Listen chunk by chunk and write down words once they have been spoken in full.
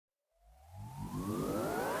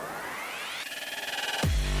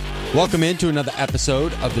Welcome into another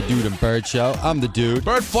episode of the Dude and Bird Show. I'm the Dude.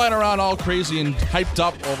 Bird flying around all crazy and hyped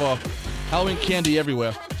up over Halloween candy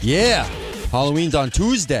everywhere. Yeah, Halloween's on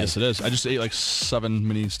Tuesday. Yes, it is. I just ate like 7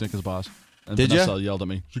 mini Snickers bars. And Did Vanessa ya? yelled at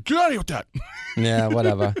me. Get out of here with that. Yeah,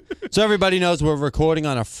 whatever. So everybody knows we're recording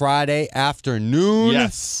on a Friday afternoon.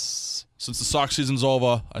 Yes. Since the sock season's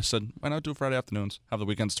over, I said, why not do Friday afternoons? Have the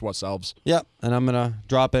weekends to ourselves. Yep, and I'm going to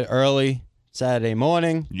drop it early Saturday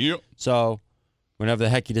morning. Yep. So whenever the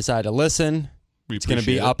heck you decide to listen, it's going to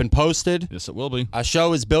be up and posted. Yes, it will be. Our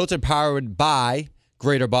show is built and powered by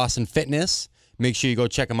Greater Boston Fitness. Make sure you go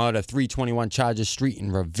check them out at 321 Charges Street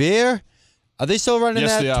in Revere. Are they still running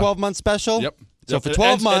Yes, that they are. 12-month special? Yep. So Yep. for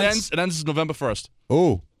 12 months. It ends November 1st.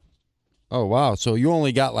 Oh, wow. So you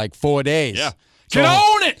only got like 4 days. Yeah. So, Get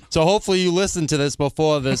on it! So hopefully you listen to this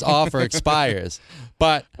before this offer expires.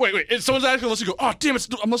 But Wait. Someone's actually listening. Go, oh, damn it.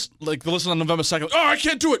 I must, like, listen on November 2nd. Oh, I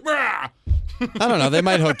can't do it. Rah! I don't know. They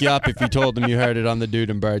might hook you up if you told them you heard it on the Dude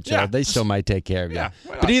and Bird Show. Yeah, They still might take care of you. Yeah,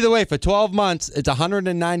 why not? But either way, for 12 months, it's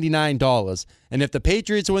 $199. And if the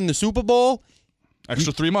Patriots win the Super Bowl,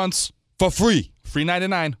 Extra 3 months. for free. Free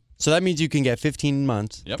 99. So that means you can get 15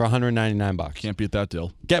 months Yep. for $199. Can't beat that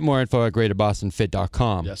deal. Get more info at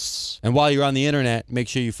greaterbostonfit.com. Yes. And while you're on the internet, make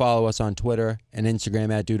sure you follow us on Twitter and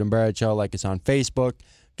Instagram at Dude and Bird Show, like us on Facebook.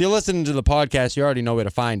 If you're listening to the podcast, you already know where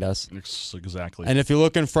to find us. Exactly. And if you're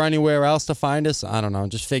looking for anywhere else to find us, I don't know,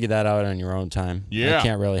 just figure that out on your own time. Yeah. I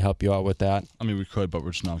can't really help you out with that. I mean, we could, but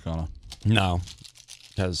we're just not gonna. No,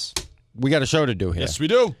 because we got a show to do here. Yes, we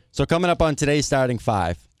do. So coming up on today's Starting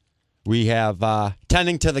Five, we have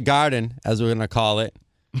Tending to the Garden, as we're going to call it.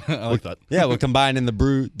 I like that. Yeah, we're combining the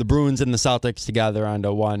Bruins and the Celtics together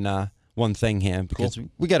under one thing here because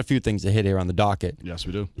we got a few things to hit here on the docket. Yes,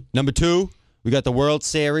 we do. Number 2, we got the World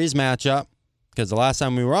Series matchup because the last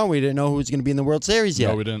time we were on, we didn't know who was going to be in the World Series yet.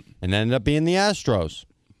 No, we didn't. And it ended up being the Astros.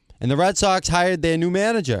 And the Red Sox hired their new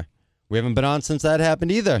manager. We haven't been on since that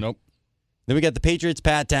happened either. Nope. Then we got the Patriots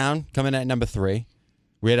Pat Down coming at number 3.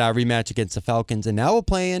 We had our rematch against the Falcons, and now we're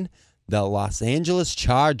playing the Los Angeles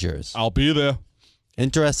Chargers. I'll be there.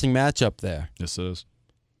 Interesting matchup there. Yes, it is.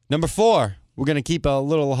 Number 4, we're going to keep a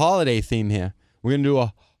little holiday theme here. We're going to do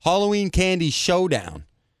a Halloween candy showdown.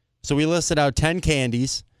 So we listed out 10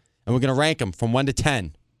 candies, and we're going to rank them from 1 to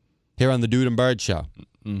 10 here on the Dude and Bird Show.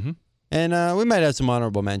 Mm-hmm. And we might have some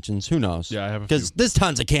honorable mentions. Who knows? Yeah, I have a few. Because there's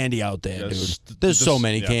tons of candy out there, Yes, dude. There's so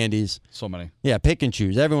many yeah. candies. So many. Yeah, pick and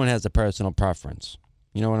choose. Everyone has a personal preference.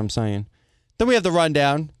 You know what I'm saying? Then we have the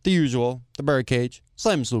rundown, the usual, the birdcage,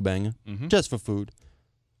 Slam and Slew Banger, just for food.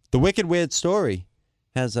 The Wicked Weird Story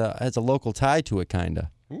has a local tie to it, kind of.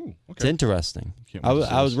 Ooh, It's okay. interesting. Can't I wait to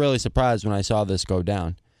see was this. really surprised when I saw this go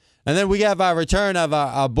down. And then we have our return of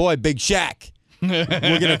our boy, Big Shaq. We're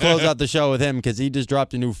going to close out the show with him because he just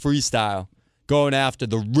dropped a new freestyle going after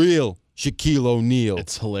the real Shaquille O'Neal.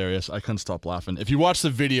 It's hilarious. I couldn't stop laughing. If you watch the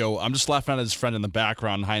video, I'm just laughing at his friend in the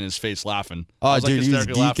background, hiding his face, laughing. Oh, I was dude, like he was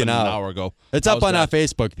hysterically laughing geeking out. an hour ago. It's That up was on our bad.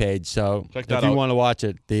 Facebook page, so Check if that you out. want to watch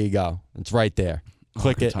it, there you go. It's right there.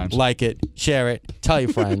 Click good it, times. like it, share it, tell your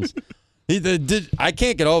friends. I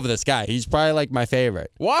can't get over this guy. He's probably like my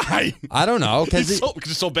favorite. Why? I don't know because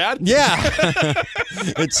Because it's so bad? yeah,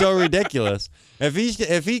 it's so ridiculous.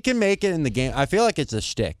 If he can make it in the game, I feel like it's a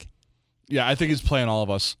shtick. Yeah, I think he's playing all of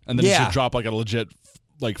us. And then he Yeah. should drop like a legit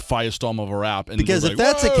like firestorm of a rap. And Because we're if like,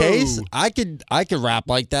 that's the "Whoa!" case, I could rap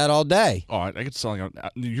like that all day. Oh, I could sound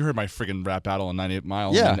like you heard my freaking rap battle in 98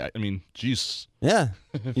 Mile. Yeah. I mean, jeez. Yeah,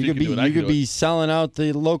 you you could can do it, I you can could do be selling out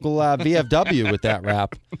the local VFW with that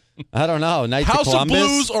rap. I don't know. Knights House of of Columbus.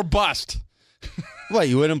 Blues or bust. What,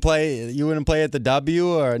 you wouldn't play at the W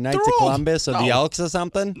or Knights They're of old. Columbus or the No. Elks or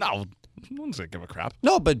something? No, no one's gonna give a crap.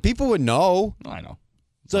 No, but people would know. No, I know.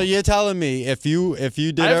 So you're telling me if you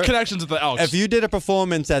did I have connections with the Elks. if you did a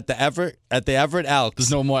performance at the Everett Elks,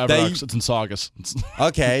 There's no more that Everett you- Elks. It's in Saugus.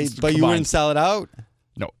 Okay, but you Combined. wouldn't sell it out?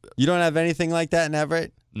 No, You don't have anything like that in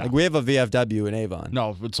Everett? No. Like we have a VFW in Avon.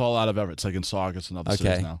 no, it's all out of Everett. It's like in Saugus and other Okay.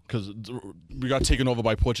 cities now. Because we got taken over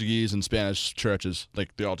by Portuguese and Spanish churches.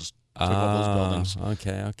 Like they all just took over those buildings.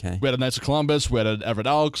 Okay. We had a Knights of Columbus. We had an Everett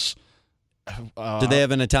Elks. Did they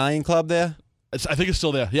have an Italian club there? I think it's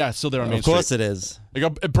still there. Yeah, it's still there on Main Of course Street. it is.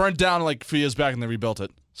 It burned down like a few years back and they rebuilt it.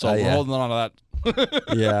 So Oh, we're yeah. holding on to that.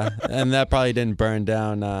 Yeah, and that probably didn't burn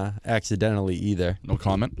down accidentally either. No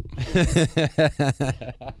comment.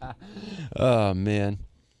 Oh man!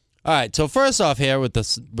 All right, so first off here with the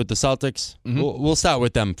Celtics, we'll start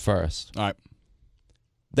with them first. All right.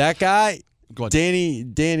 That guy, Go ahead.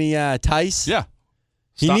 Danny Tice. Yeah.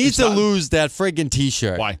 He Stop- needs to stop- lose that friggin'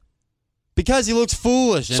 T-shirt. Why? Because he looks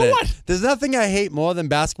foolish. in So it. what? There's nothing I hate more than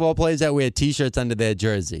basketball players that wear T-shirts under their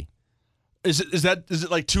jersey. Is it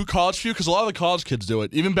like too college for you? Because a lot of the college kids do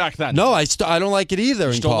it, even back then. No, I don't like it either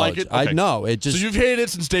in don't college. like it? Okay. I know it just. So you've hated it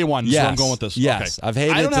since day one. Yes, So I'm going with this. Yes, okay. I've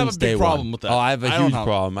hated I it don't have since a big day problem one. with that. Oh, I have a huge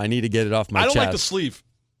problem. I need to get it off my chest. I don't like the sleeve.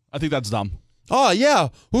 I think that's dumb. Oh yeah,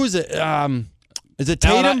 who is it? Is it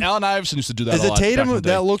Tatum? Allen Iverson used to do that. Is a it lot back in Tatum the day.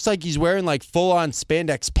 that looks like he's wearing like full on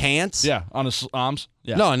spandex pants? Yeah, on his arms.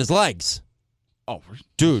 Yeah. No, on his legs. Oh,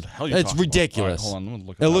 dude, hell you it's talking about? ridiculous. All right, hold on, I'm gonna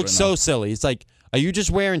look at It that looks right so now. silly. It's like, are you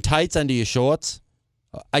just wearing tights under your shorts?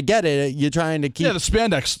 I get it. You're trying to keep. Yeah, the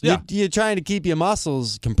spandex. Yeah. You're trying to keep your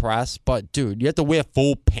muscles compressed, but dude, you have to wear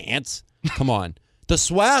full pants. Come on, the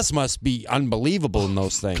swass must be unbelievable in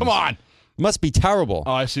those things. Come on. It must be terrible.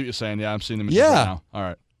 Oh, I see what you're saying. Yeah, I'm seeing them Yeah. right now. All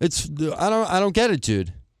right. It's I don't get it,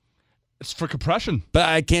 dude. It's for compression. But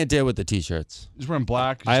I can't deal with the t-shirts. He's wearing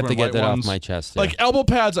black. I have to get that ones. off my chest. Like elbow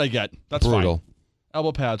pads, I get. That's brutal. fine.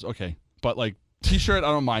 Elbow pads, okay. But like t-shirt, I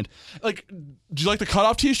don't mind. Like, do you like the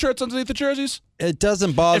cutoff t-shirts underneath the jerseys? It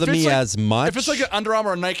doesn't bother If it's me like- as much. If it's like an Under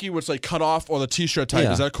Armour or Nike where it's like cut off or the t-shirt type,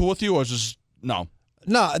 Yeah. is that cool with you or is just no?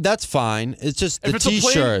 No, that's fine. It's just If the it's a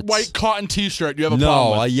t-shirts. plain white cotton t-shirt, you have a no,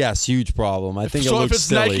 problem with. yes, huge problem. I think it So looks if it's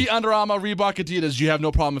silly. Nike, Under Armour, Reebok, Adidas, you have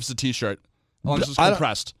no problem if it's a t-shirt. As long as it's I don't-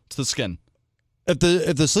 compressed to the skin. if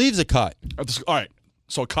the sleeves are cut, All right.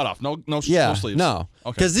 So cut off. No yeah, sleeves. no,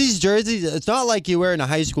 Okay. because these jerseys, it's not like you're wearing a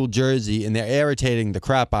high school jersey and they're irritating the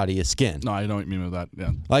crap out of your skin. No, I know what you mean with that. Yeah.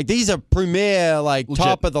 Like these are premier, like Legit.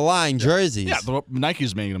 top of the line jerseys. Yeah, the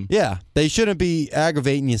Nike's making them. Yeah, they shouldn't be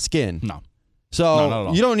aggravating your skin. No. So No, not at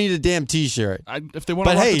all. you don't need a damn t-shirt. If they want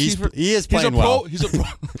to But rock hey, a t-shirt, he is he's a playing pro. well.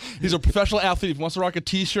 He's a professional athlete. If he wants to rock a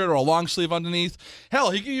t-shirt or a long sleeve underneath,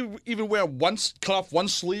 hell, he can even wear cut off one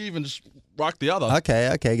sleeve and just rock the other.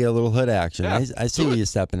 Okay, get a little hood action. Yeah, I see do where it. you're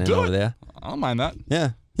stepping in Do over it. there. I don't mind that.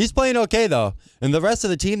 Yeah. He's playing okay though. And the rest of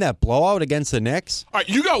the team, that blowout against the Knicks. All right,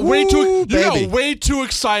 you got Woo, baby. way too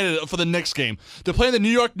excited for the Knicks game. They're playing the New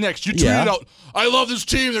York Knicks. You tweeted Yeah. out, "I love this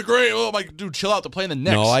team. They're great." Oh my, dude, chill out. They're playing the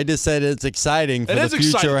Knicks. No, I just said it's exciting for It the is future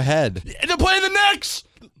exciting. ahead. And they're playing the Knicks.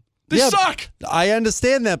 They Yeah, suck. I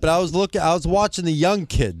understand that, but I was watching the young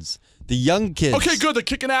kids. The young kids. Okay, good. They're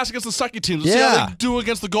kicking ass against the sucky teams. Let's see how Yeah. they do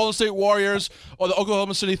against the Golden State Warriors or the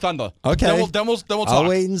Oklahoma City Thunder. Okay. Then we'll talk. I'll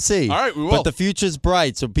wait and see. All right, we will. But the future's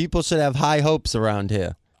bright, so people should have high hopes around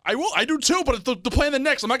here. I will. I do too. But they're playing the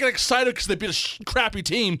Knicks. I'm not getting excited because they beat a crappy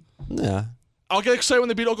team. Yeah. I'll get excited when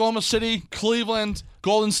they beat Oklahoma City, Cleveland,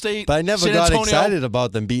 Golden State. But I never San got Antonio. excited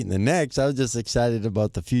about them beating the Knicks. I was just excited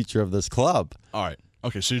about the future of this club. All right.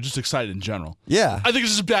 Okay, so you're just excited in general. Yeah. I think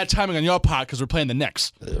it's just bad timing on your part because we're playing the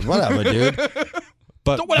Knicks. Whatever, dude.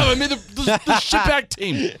 But Whatever. I mean, the shitbag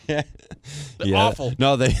team. They're awful.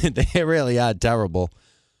 No, they really are terrible.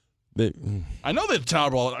 I know they're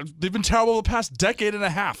terrible. They've been terrible the past decade and a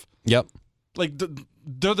half. Yep. Like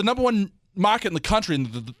they're the number one market in the country,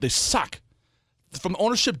 and they suck. From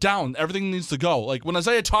ownership down, everything needs to go. Like when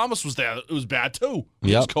Isaiah Thomas was there, it was bad too. He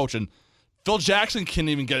was Yep. coaching. Phil Jackson can't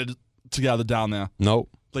even get it together down there. Nope.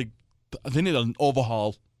 Like they need an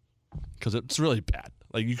overhaul because it's really bad.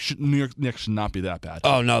 Like New York Knicks should not be that bad.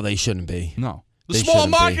 Oh no, they shouldn't be. No, the They small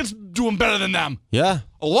shouldn't be. market's doing better than them. Yeah.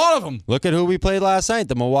 A lot of them. Look at who we played last night,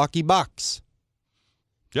 the Milwaukee Bucks.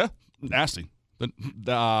 Yeah, nasty.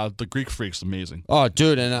 The Greek Freak's amazing. Oh,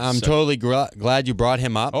 dude, and I'm Sick. totally glad you brought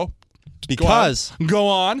him up. Oh, because, go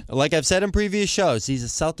on. like I've said in previous shows, he's a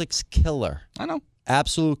Celtics killer, I know.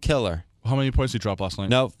 absolute killer. How many points did he drop last night?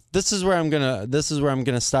 Now, this is where I'm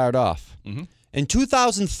gonna start off. Mm-hmm. In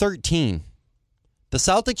 2013, the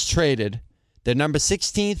Celtics traded their number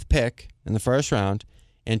 16th pick in the first round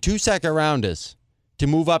and 2 second rounders to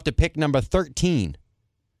move up to pick number 13.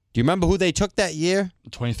 Do you remember who they took that year?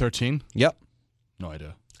 2013? Yep. No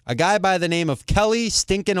idea. A guy by the name of Kelly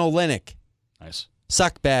Stinkin' Olynyk, Nice.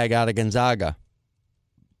 suckbag out of Gonzaga.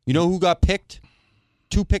 You know who got picked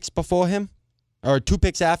 2 picks before him? Or 2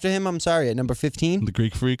 picks after him, I'm sorry, at number 15? The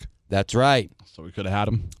Greek Freak. That's right. So we could have had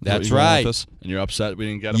him. Is what That's you're going with right. this? And you're upset we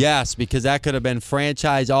didn't get him? Yes, because that could have been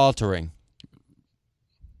franchise altering.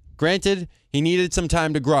 Granted, he needed some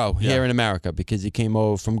time to grow here in America because he came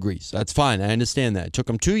over from Greece. That's fine. I understand that. It took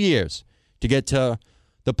him 2 years to get to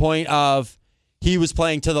the point of he was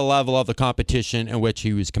playing to the level of the competition in which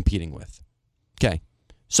he was competing with. Okay.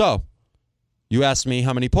 So, you asked me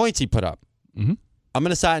how many points he put up. Mm-hmm. I'm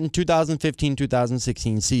going to start in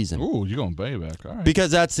 2015-2016 season. Ooh, you're going way back. All right. Because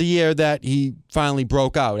that's the year that he finally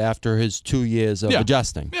broke out after his 2 years of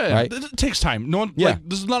adjusting. Yeah, right? it takes time. No one, Yeah.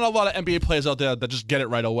 there's not a lot of NBA players out there that just get it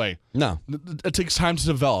right away. No. It takes time to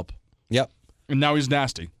develop. Yep. And now he's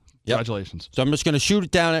nasty. Yep. Congratulations. So I'm just going to shoot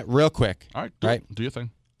it down it real quick. All right. Right. Do your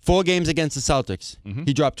thing. 4 games against the Celtics. Mhm.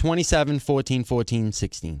 He dropped 27, 14, 14,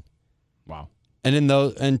 16. Wow. And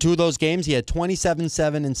in two of those games, he had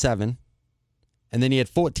 27-7-7, and then he had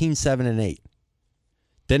 14-7-8.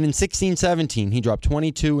 Then in 16-17, he dropped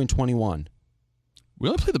 22-21. We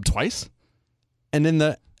only played them twice? And in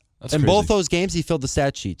crazy. both those games, he filled the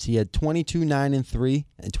stat sheets. He had 22-9-3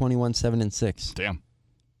 and 21-7-6. Damn.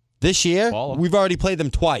 This year, Baller. we've already played them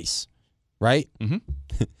twice, right?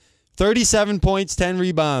 Mm-hmm. 37 points, 10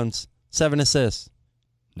 rebounds, 7 assists.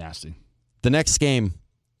 Nasty. The next game,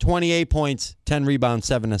 28 points, 10 rebounds,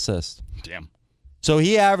 7 assists. Damn. So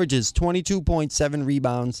he averages 22.7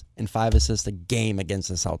 rebounds and 5 assists a game against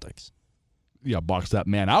the Celtics. Yeah, box that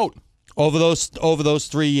man out. Over those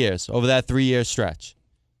 3 years, over that 3-year stretch.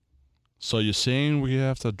 So you're saying we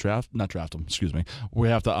have to not draft him, excuse me. We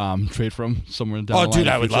have to trade for him somewhere down the line. Oh, dude, in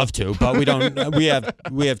the I would future? love to, but we don't.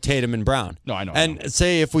 We have Tatum and Brown. No, I know. And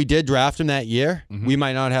say if we did draft him that year, we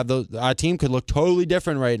might not have those. Our team could look totally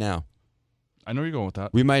different right now. I know where you're going with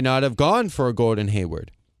that. We might not have gone for a Gordon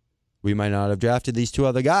Hayward. We might not have drafted these 2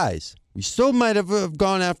 other guys. We still might have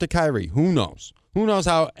gone after Kyrie. Who knows? Who knows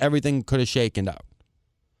how everything could have shaken out?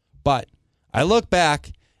 But I look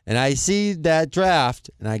back and I see that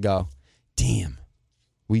draft and I go, damn,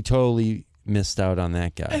 we totally missed out on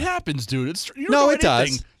that guy. It happens, dude. You don't No, know it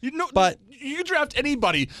anything. does. You know, But- you can draft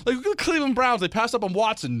anybody. Like look at the Cleveland Browns. They passed up on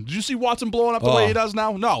Watson. Did you see Watson blowing up the way he does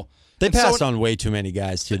now? No. They And so passed on way too many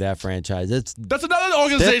guys to that franchise. That's another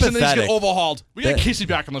organization that needs to get pathetic. overhauled. We got They're- Casey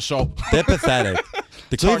back on the show. They're pathetic.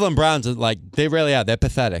 The Cleveland Browns are they really are. They're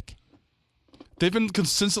pathetic. They've been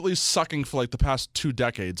consistently sucking for like the past 2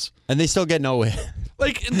 decades. And they still get nowhere.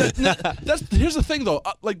 Like here's the thing though.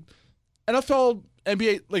 Like NFL,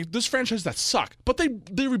 NBA, like this franchise that suck, but they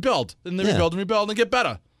rebuild and they Yeah. rebuild and get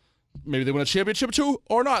better. Maybe they win a championship or 2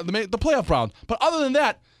 or not. They make the playoff round. But other than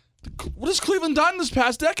that, what has Cleveland done this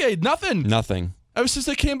past decade? Nothing. Nothing. Ever since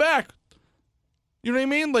they came back. You know what I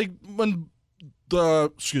mean? Like when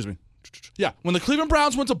the Cleveland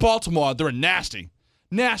Browns went to Baltimore, they were nasty.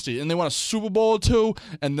 And they won a Super Bowl or 2,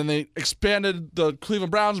 and then they expanded the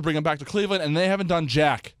Cleveland Browns, bring them back to Cleveland, and they haven't done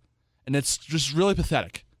jack. And it's just really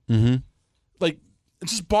pathetic. Mm-hmm. Like, it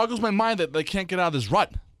just boggles my mind that they can't get out of this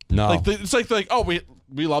rut. No. Like, it's like, oh,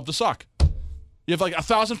 we love to suck. You have like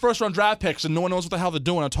 1,000 first-round draft picks, and no one knows what the hell they're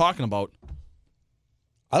doing or talking about.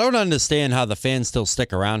 I don't understand how the fans still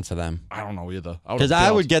stick around for them. I don't know either. Because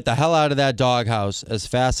I would get the hell out of that doghouse as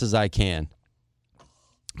fast as I can.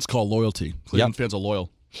 It's called loyalty. Cleveland fans are loyal.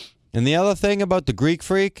 And the other thing about the Greek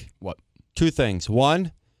Freak, What? 2 things.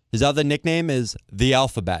 One, his other nickname is the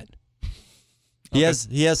Alphabet. He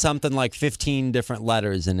has something like 15 different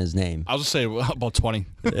letters in his name, I'll just say about 20.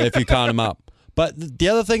 if you count them up. But the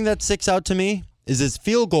other thing that sticks out to me is his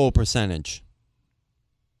field goal percentage.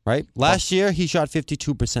 Right? Last year, he shot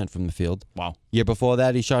 52% from the field. Wow. Year before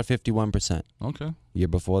that, he shot 51%. Okay. Year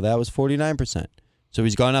before that was 49%. So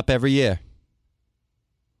he's gone up every year.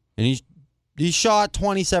 And he shot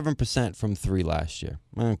 27% from 3 last year.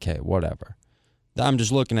 Okay, whatever. I'm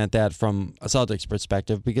just looking at that from a Celtics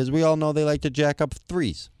perspective because we all know they like to jack up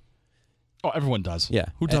threes. Oh, everyone does. Yeah.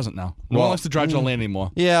 Who doesn't now? No well, one likes to drive to the lane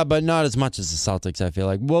anymore. Yeah, but not as much as the Celtics, I feel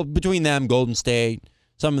like. Well, between them, Golden State,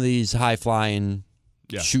 some of these high-flying,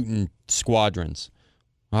 shooting squadrons,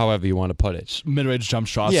 however you want to put it. Mid-range jump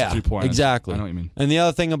shots, Yeah, 3-pointers. exactly. I know what you mean. And the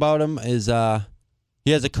other thing about him is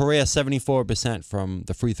he has a career 74% from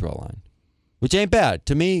the free throw line, which ain't bad.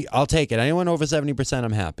 To me, I'll take it. Anyone over 70%,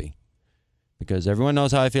 I'm happy. Because everyone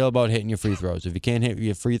knows how I feel about hitting your free throws. If you can't hit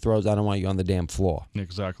your free throws, I don't want you on the damn floor.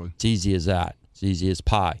 Exactly. It's easy as that. It's easy as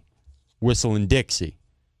pie. Whistling Dixie.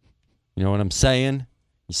 You know what I'm saying?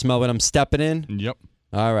 You smell what I'm stepping in? Yep.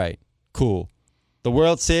 All right. Cool. The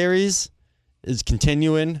World Series is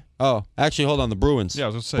continuing. Oh, actually, hold on. The Bruins. Yeah, I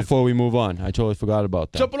was going to say. Before we move on. I totally forgot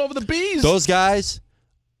about that. Jumping over the bees. Those guys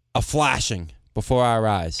are flashing before our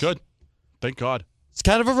eyes. Good. Thank God. It's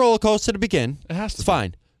kind of a roller coaster to begin. It has to It's be.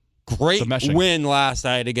 fine. Great The meshing. win last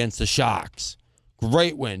night against the Sharks.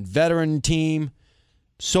 Great win. Veteran team,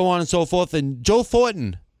 so on and so forth. And Joe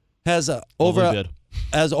Thornton has over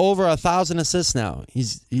 1,000 assists now.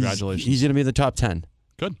 He's Congratulations. He's going to be in the top 10.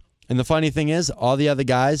 Good. And the funny thing is, all the other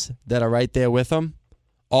guys that are right there with him,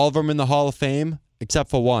 all of them in the Hall of Fame, except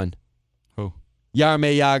for one. Who?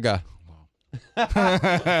 Jaromir Jagr.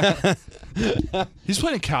 He's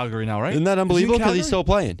playing in Calgary now, right? Isn't that unbelievable? Because Because he's still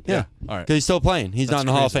playing. Yeah. All right. Because he's still playing. He's not in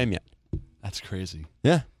the Hall of crazy. Fame yet. That's crazy.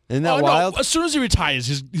 Yeah. Isn't that wild? No. As soon as he retires,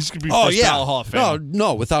 he's going to be Oh, first yeah. ballot Hall of Fame.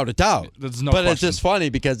 No, without a doubt. There's no But question. it's just funny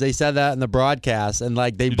because they said that in the broadcast and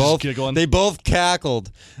like You're just giggling? they both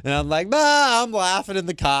cackled. And I'm like, I'm laughing in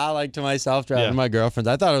the car like to myself driving Yeah. to my girlfriend's.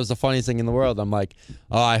 I thought it was the funniest thing in the world. I'm like,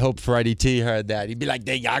 oh, I hope Freddie T heard that. He'd be like,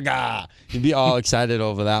 the Yaga. He'd be all excited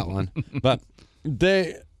over that one. But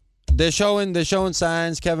They're showing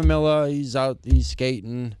signs. Kevin Miller, he's out, he's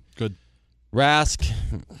skating. Good. Rask,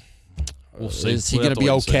 We'll see. is he We'll going have to be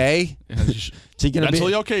wait and see. okay? Is he going to be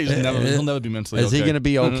Mentally okay? He'll never be mentally Is okay. he going to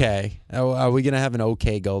be okay? Are we going to have an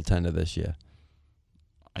okay goaltender this year?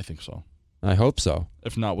 I think so. I hope so.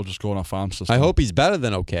 If not, we'll just go on our farm system. I hope he's better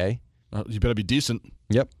than okay. You better be decent.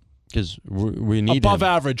 Yep, because we need Above him.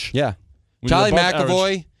 average. Yeah. We need Charlie above McAvoy,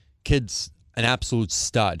 average. kid's an absolute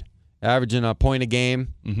stud. Averaging a point a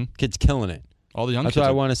game. Mhm. Kid's killing it. All the young That's kids what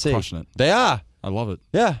I are want to see. crushing it. They are. I love it.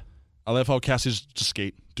 Yeah. I love how Cassie's just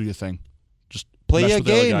skate, do your thing, just Play mess your with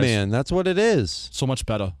the other game, guys. man. That's what it is. So much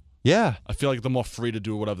better. Yeah. I feel like they're more free to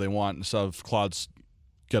do whatever they want instead of Claude's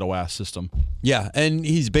ghetto ass system. Yeah. And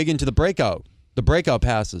he's big into the breakout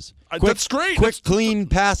passes. That's great. Quick, clean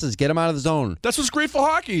passes. Get him out of the zone. That's what's great for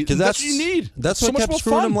hockey. Because That's what you need. That's so what much kept more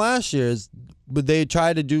screwing fun. him last year. But they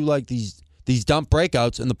try to do like these dump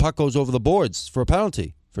breakouts, and the puck goes over the boards for a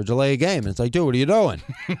penalty for delay a game. And it's like, dude, what are you doing?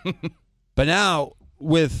 But now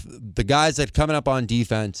with the guys that are coming up on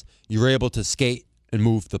defense, you're able to skate and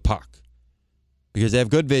move the puck because they have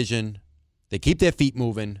good vision. They keep their feet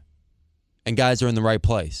moving, and guys are in the right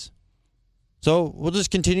place. So we'll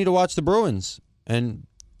just continue to watch the Bruins, and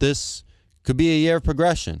this could be a year of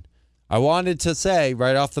progression. I wanted to say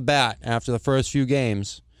right off the bat after the first few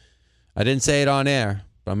games, I didn't say it on air,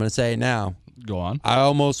 but I'm going to say it now. Go on. I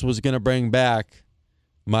almost was going to bring back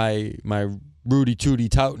my Rudy Tooty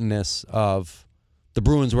toutiness of the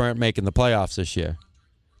Bruins weren't making the playoffs this year.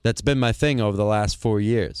 That's been my thing over the last 4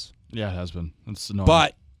 years. Yeah, it has been. It's annoying.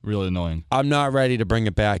 But really annoying. I'm not ready to bring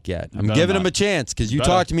it back yet. I'm better giving not. him a chance because you Better.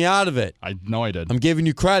 talked me out of it. I know I did. I'm giving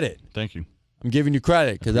you credit. Thank you. I'm giving you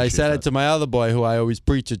credit because I Appreciate said it that. to my other boy who I always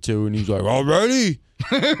preach it to, and he's like, already?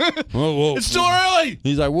 Whoa. It's still early.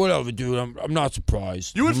 He's like, whatever, dude. I'm not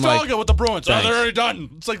surprised. You and I'm like, Felga with the Bruins. Oh, thanks. they're already done.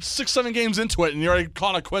 It's like 6-7 games into it, and you're already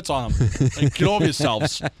calling it quits on them. Like, get over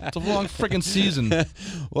yourselves. It's a long freaking season.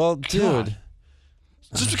 well, dude. God.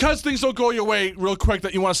 Just because things don't go your way real quick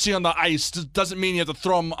that you want to see on the ice doesn't mean you have to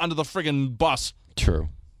throw them under the friggin' bus. True.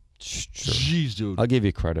 True. Jeez, dude. I'll give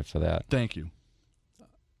you credit for that. Thank you.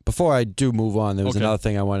 Before I do move on, there was Okay. another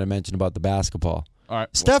thing I wanted to mention about the basketball. All right.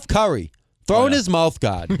 Steph Curry throwing yeah. his mouth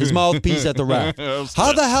guard, his mouthpiece at the ref.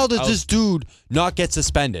 How the hell does I was- this dude not get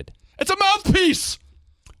suspended? It's a mouthpiece.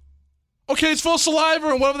 Okay, it's full of saliva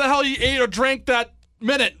and whatever the hell he ate or drank that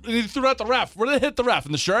minute, and he threw it at the ref. Where did it hit the ref?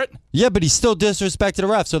 In the shirt? Yeah, but he still disrespected the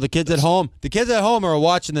ref. So the kids at home are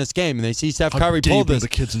watching this game and they see Steph Curry dare you pull bring this. the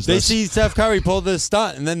kids into They this? see Steph Curry pull this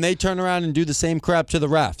stunt, and then they turn around and do the same crap to the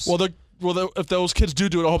refs. If those kids do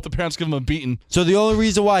it, I hope the parents give them a beating. So the only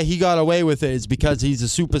reason why he got away with it is because he's a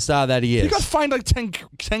superstar that he is. He got fined like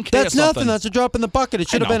 10K That's or something. nothing. That's a drop in the bucket. It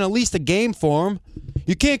should have know. been at least a game for him.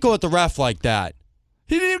 You can't go at the ref like that.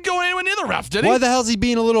 He didn't even go anywhere near the ref, did he? Why the hell's he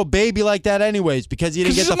being a little baby like that anyways? Because he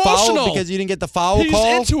didn't 'Cause get the he's foul? emotional. Because he didn't get the foul He's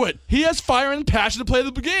call? into it. He has fire and passion to play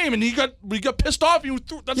the game, and he got pissed off.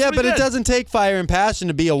 That's Yeah, what he but it did. doesn't take fire and passion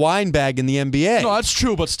to be a wine bag in the NBA. No, that's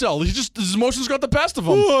true, but still, his emotions got the best of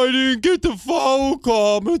him. Oh, I didn't get the foul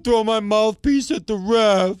call. I'm going to throw my mouthpiece at the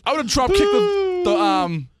ref. I would have drop kicked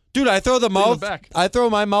the Dude, I throw back. I throw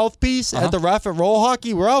my mouthpiece at the ref at roll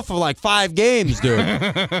hockey. We're out for like 5 games, dude.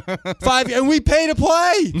 5, and we pay to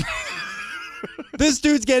play. This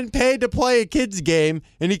dude's getting paid to play a kid's game,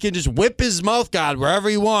 and he can just whip his mouth guard wherever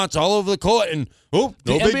he wants, all over the court, and no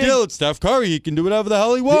The big NBA deal. It's Steph Curry. He can do whatever the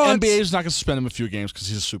hell he the wants. NBA is not going to suspend him a few games because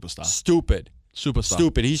he's a superstar. Stupid.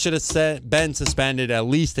 Superstar. He should have been suspended at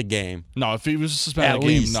least a game. No, if he was suspended At a game,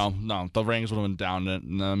 least. no, the ratings would have been down,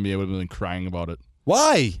 and the NBA would have been crying about it.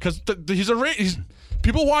 Why? Because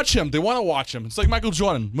people watch him. They want to watch him. It's like Michael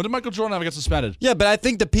Jordan. When did Michael Jordan ever get suspended? Yeah, but I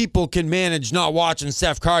think the people can manage not watching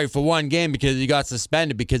Steph Curry for one game because he got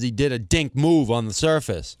suspended because he did a dink move on the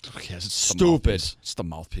surface. Okay, it's Stupid. It's the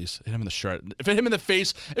mouthpiece. Hit him in the shirt. If it hit him in the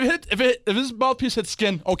face, if his mouthpiece hit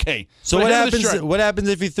skin, okay. So But what hit him in the happens? shirt, What happens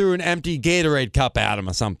if you threw an empty Gatorade cup at him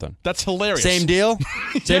or something? That's hilarious. Same deal.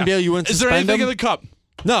 Same Yeah. deal. You wouldn't Is there suspend anything him? in the cup?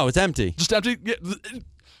 No, it's empty. Just empty. Yeah,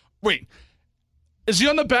 wait, is he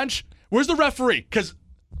on the bench? Where's the referee? Because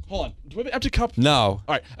hold on, do we have an empty cup? No. All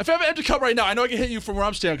right, if I have an empty cup right now, I know I can hit you from where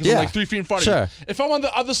I'm standing because Yeah. I'm like 3 feet in front Sure. of you. If I'm on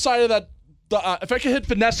the other side of that, if I can hit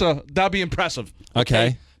Vanessa, that'd be impressive.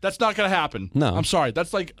 Okay. That's not going to happen. No. I'm sorry.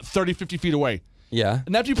 That's like 30, 50 feet away. Yeah.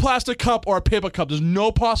 An empty plastic cup or a paper cup, there's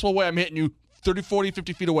no possible way I'm hitting you 30, 40,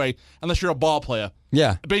 50 feet away unless you're a ball player,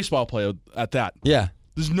 Yeah. a baseball player at that. Yeah.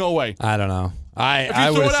 There's no way. I don't know. If you I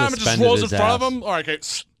throw would it have at him and just suspended rolls in his front ass. of him, all right, okay.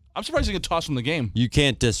 I'm surprised he get tossed from the game. You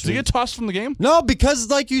can't Does he get tossed from the game? No, because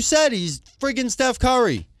like you said, he's friggin' Steph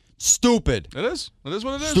Curry. Stupid. It is. It is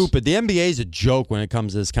what it is. Stupid. The NBA is a joke when it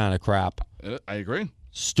comes to this kind of crap. I agree.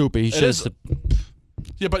 Stupid. He It should. is.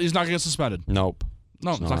 Yeah, but he's not going to get suspended. Nope.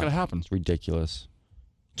 No, it's not going to happen. It's ridiculous.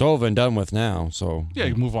 It's over and done with now. So Yeah,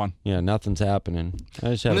 you can move on. yeah, nothing's happening.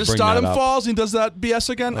 I just had When to his bring stardom that up. falls and he does that BS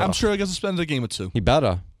again, I'm Ugh. sure he gets suspended a game or two. He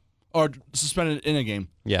better. Or suspended in a game.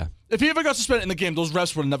 Yeah. If he ever got suspended in the game, those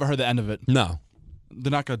refs would have never heard the end of it. No. They're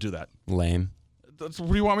not going to do that. Lame. What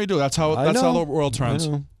do you want me to do? That's how I know. the world turns.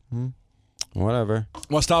 I know. Whatever.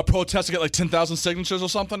 Want to start a protest to get like 10,000 signatures or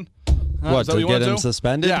something? What, is that to you get wanna him do?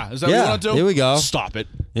 suspended? Yeah, is that what you want to do? Here we go. Stop it.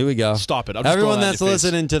 Here we go. Stop it. I'm just Everyone throwing that in that's your face.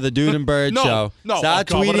 listening to the Dude and Bird No, show, no.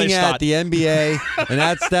 start Oh, God, what did tweeting they at start? the NBA and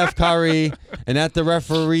at Steph Curry and at the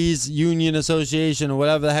Referees Union Association or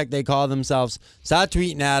whatever the heck they call themselves. Start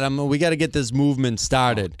tweeting at them. We got to get this movement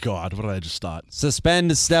started. God, what did I just start?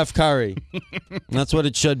 Suspend Steph Curry. That's what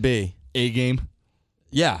it should be. A game?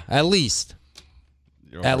 Yeah, at least.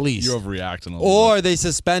 At least. You're overreacting a little bit. Or they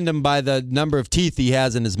suspend him by the number of teeth he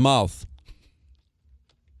has in his mouth.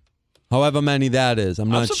 However many that is. I'm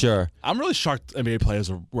not sure. I'm really shocked NBA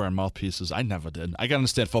players are wearing mouthpieces. I never did. I can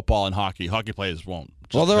understand football and hockey. Hockey players won't.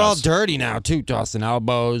 Just Well, they're all because. dirty now, too, tossing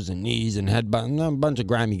elbows and knees and headbutts. A bunch of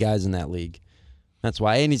grimy guys in that league. That's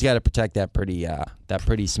why. And he's got to protect that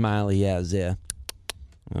pretty smile he has there.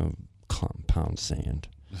 Oh, compound sand.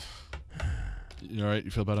 You all right?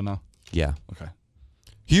 You feel better now? Yeah. Okay.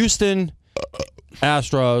 Houston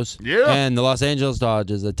Astros Yeah. and the Los Angeles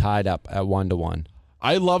Dodgers are tied up at 1-1.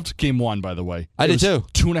 I loved game one, by the way. I It did was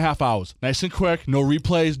too. 2.5 hours. Nice and quick. No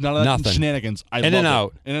replays. None of that Nothing. shenanigans. I In and loved it.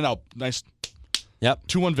 out. In and out. Nice. Yep.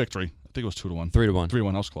 2-1 victory. I think it was 2-1. 3-1.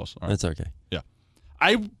 3-1. That was close. All right. That's okay. Yeah.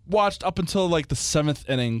 I watched up until like the 7th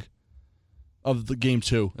inning of the game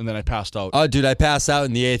 2, and then I passed out. Oh, dude, I passed out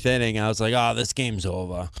in the 8th inning. I was like, oh, this game's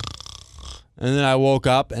over. And then I woke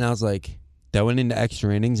up, and I was like, that went into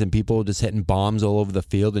extra innings, and people were just hitting bombs all over the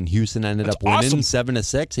field, and Houston ended That's up winning awesome.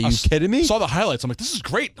 7-6. Are you kidding me? Saw the highlights. I'm like, this is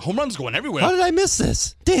great. Home runs going everywhere. How did I miss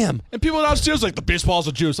this? Damn. And people downstairs like, the baseballs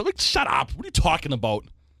are juiced. I'm like, shut up. What are you talking about?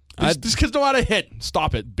 These kids know how to hit.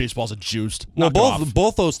 Stop it. Baseballs are juiced. Well, Knock it off.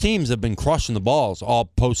 both those teams have been crushing the balls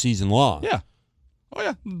all postseason long. Yeah. Oh,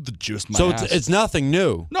 yeah. The juiced my So ass. it's nothing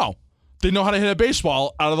new. No. They know how to hit a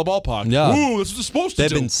baseball out of the ballpark. Yeah. Ooh, that's what they're supposed to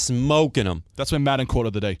They've do. been smoking them. That's my Madden quote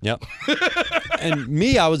of the day. Yep. And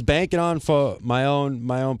me, I was banking on for my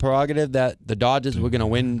own prerogative that the Dodgers were going to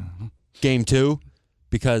win game 2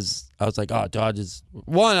 because I was like, oh, Dodgers.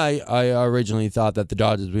 One, I originally thought that the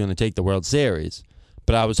Dodgers were going to take the World Series,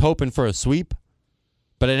 but I was hoping for a sweep.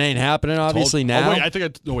 But it ain't happening, obviously, now. Oh, wait. I think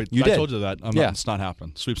I You I did. told you that. Yeah. It's not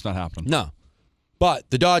happening. Sweep's not happening. No.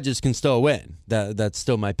 But the Dodgers can still win. That's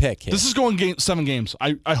still my pick here. This is going 7 games.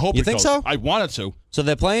 I hope You it think goes. so? I wanted to. So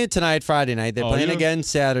they're playing tonight, Friday night. They're playing yeah? again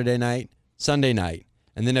Saturday night, Sunday night.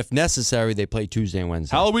 And then if necessary, they play Tuesday and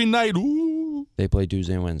Wednesday. Halloween night. Ooh. They play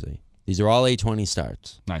Tuesday and Wednesday. These are all 8:20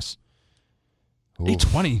 starts. Nice. Ooh.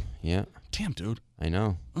 8:20. Yeah, Damn, dude. I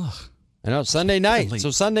know. Ugh. I know. Sunday night. late.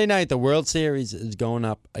 So Sunday night, the World Series is going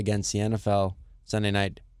up against the NFL Sunday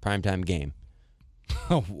night primetime game.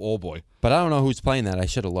 Oh boy. But I don't know who's playing that. I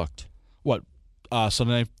should have looked. What?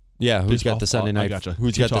 Sunday night. Yeah, who's Baseball? got the Sunday Oh, I night? gotcha.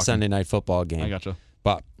 Who's Keep got the talking. Sunday night football game? I gotcha.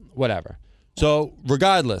 But whatever. So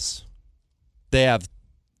regardless, they have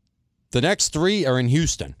the next 3 are in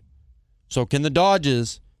Houston. So can the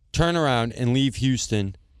Dodgers turn around and leave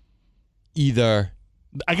Houston? Either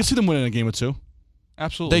I can see them winning a game or 2.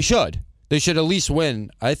 Absolutely. they should. They should at least win,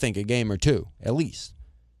 I think, a game or 2, at least.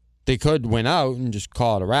 They could win out and just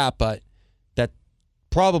call it a wrap, but that's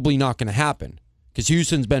probably not going to happen because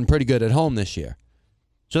Houston's been pretty good at home this year.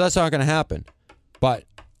 So that's not going to happen. But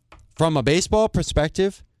from a baseball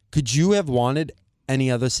perspective, could you have wanted any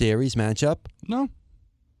other series matchup No.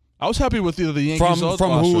 I was happy with either the Yankees or the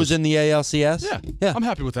from who Astros. was in the ALCS? Yeah. I'm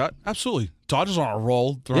happy with that. Absolutely. Dodgers are on a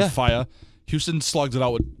roll. They're Yeah. on fire. Houston slugged it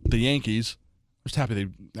out with the Yankees. I'm just happy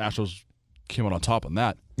the Astros came out on top on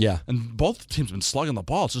that. Yeah. And both teams have been slugging the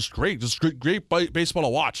ball. It's just great. Just great baseball to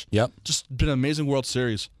watch. Yep. Just been an amazing World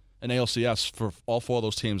Series and ALCS for all 4 of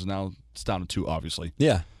those teams. Now it's down to 2, obviously.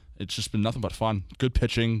 Yeah. It's just been nothing but fun. Good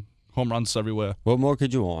pitching, home runs everywhere. What more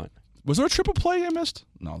could you want? Was there a triple play I missed?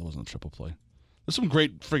 No, there wasn't a triple play. There's some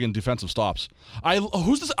great friggin' defensive stops.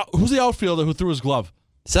 Who's the outfielder who threw his glove?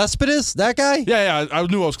 Cespedes? That guy? Yeah, I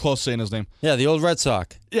knew I was close saying his name. Yeah, the old Red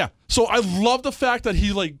Sox. Yeah. So I love the fact that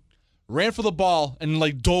he ran for the ball and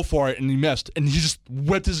dove for it and he missed and he just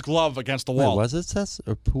whipped his glove against the wall. Wait, was it Cespedes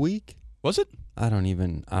or Puig? Was it? I don't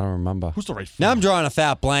remember. Who's the right fielder? Now I'm drawing a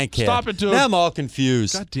fat blank here. Stop it, dude. Now I'm all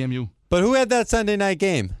confused. God damn you. But who had that Sunday night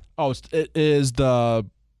game? Oh, it is the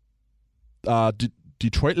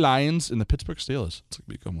Detroit Lions and the Pittsburgh Steelers. It's going to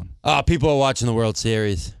be a good one. Oh, people are watching the World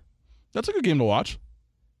Series. That's a good game to watch.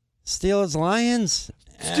 Steelers, Lions.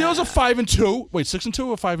 Steelers are 5-2. Wait, 6-2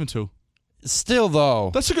 or 5-2? Still though,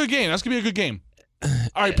 That's a good game. That's gonna be a good game.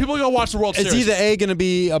 All right, people are gonna watch the World it's Series. either going to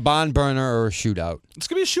be a barn burner or a shootout. It's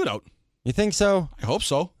gonna be a shootout. You think so? I hope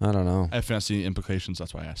so. I don't know. I have fantasy implications.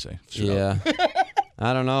 That's why I say shootout. Yeah.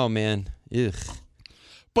 I don't know, man. Ugh.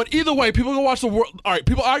 But either way, people are gonna watch the World. All right,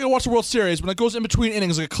 people are gonna watch the World Series when it goes in between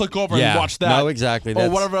innings. They click over and watch that. No, exactly. Or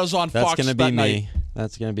whatever is on That's Fox gonna be that me. night.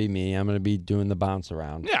 That's gonna be me. I'm gonna be doing the bounce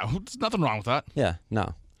around. Yeah, there's nothing wrong with that. Yeah,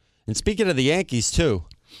 no. And speaking of the Yankees too,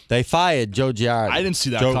 they fired Joe Girardi. I didn't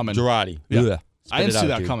see that Joe coming. Girardi. Yeah. Ugh. I didn't Spit it see out,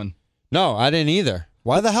 that dude. coming. No, I didn't either.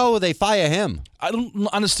 Why the hell would they fire him? I don't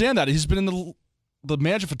understand that. He's been in the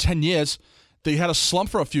manager for 10 years. They had a slump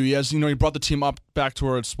for a few years. You know, he brought the team up back to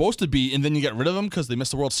where it's supposed to be, and then you get rid of him because they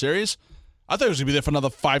missed the World Series. I thought he was going to be there for another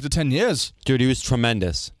 5 to 10 years. Dude, he was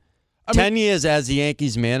tremendous. I mean- 10 years as the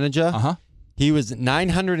Yankees manager. Uh-huh. He was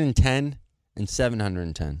 910 and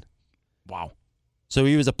 710. Wow. So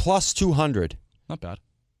he was a plus 200. Not bad.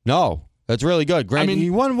 No, that's really good. Granted, I mean- he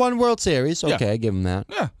won one World Series. Yeah. Okay, I give him that.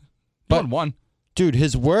 Yeah. But- But one. Dude,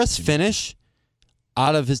 his worst finish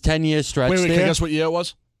out of his 10-year stretch Wait, can I there. guess what year it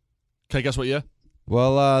was? Can I guess what year?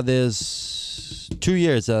 Well, there's 2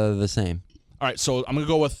 years the same. All right, so I'm going to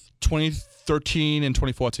go with 2013 and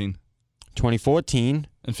 2014. 2014,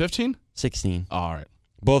 And 15? 16. All right.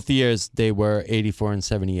 Both years they were 84 and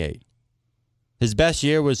 78. His best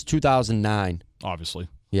year was 2009. Obviously.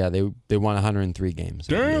 Yeah, they won 103 games.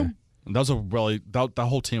 that year. Damn. That was a really that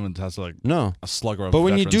whole team has like No, a slugger of but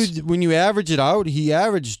when veterans. when you average it out, he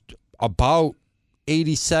averaged about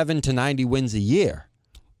 87 to 90 wins a year.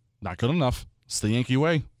 Not good enough. It's the Yankee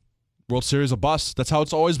way. World Series a bust. That's how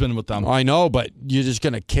it's always been with them. I know, but you're just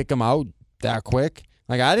gonna kick him out that quick?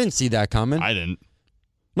 Like I didn't see that coming. I didn't.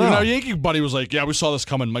 No. Even our Yankee buddy was like, "Yeah, we saw this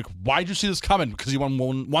coming." I'm like, why'd you see this coming? Because he won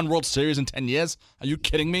one World Series in 10 years? Are you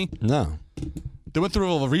kidding me? No. They went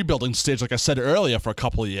through a rebuilding stage, like I said earlier, for a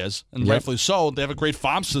couple of years, and Yep. rightfully so. They have a great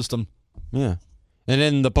farm system. Yeah. And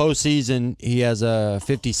in the postseason, he has a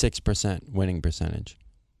 56% winning percentage.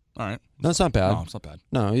 All right. That's not bad. No, it's not bad.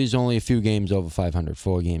 No, he's only a few games over 500.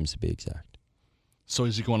 4 games to be exact. So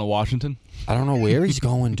is he going to Washington? I don't know where he's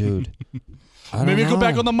going, dude. I don't Maybe know. go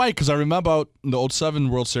back on the mic, because I remember in the 07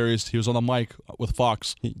 World Series, he was on the mic with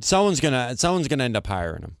Fox. Someone's gonna end up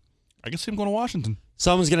hiring him. I can see him going to Washington.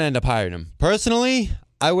 Someone's gonna end up hiring him. Personally,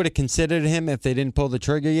 I would have considered him if they didn't pull the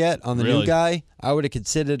trigger yet on the new Really? guy. I would have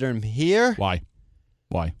considered him here Why?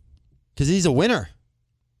 Why? because he's a winner,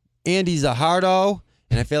 and he's a hardo,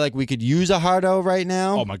 and I feel like we could use a hardo right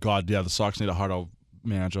now. Oh, my God. Yeah, the Sox need a hard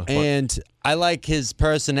manager. But And I like his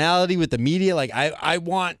personality with the media. Like I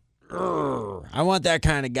want that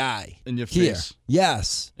kind of guy in your here. face.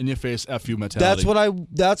 Yes, In your face, F you mentality.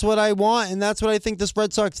 that's what I want, and that's what I think the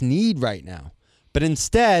Red Sox need right now. But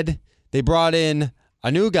instead, they brought in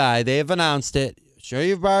a new guy. They have announced it. Sure,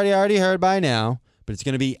 you've already heard by now, but it's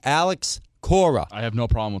going to be Alex Cora. I have no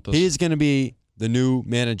problem with this. He's going to be the new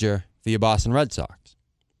manager for your Boston Red Sox.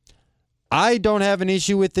 I don't have an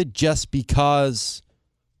issue with it just because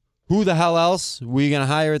who the hell else were you going to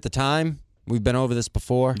hire at the time? We've been over this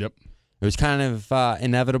before. Yep. It was kind of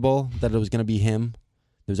inevitable that it was going to be him.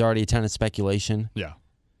 There was already a ton of speculation. Yeah.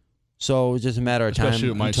 So it was just a matter of Especially time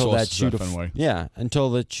with my until that sources shoe at to Fenway. until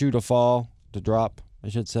the shoe to fall, to drop, I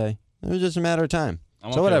should say. It was just a matter of time.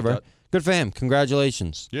 I'm So okay with whatever. that. Good for him.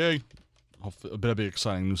 Congratulations. Yay. Hopefully, it'll be an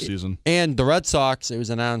exciting new season. And the Red Sox, it was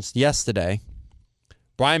announced yesterday.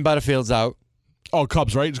 Brian Butterfield's out. Oh,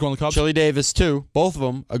 Cubs, right? He's going to the Cubs? Chili Davis, too. Both of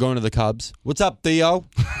them are going to the Cubs. What's up, Theo?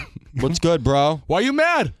 What's good, bro? Why are you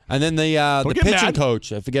mad? And then the get pitching mad.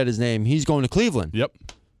 coach, I forget his name, he's going to Cleveland. Yep.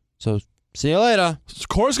 So see you later.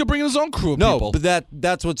 Cora's going to bring in his own crew of No, people. but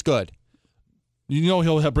that's what's good. You know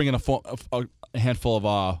he'll bring in a handful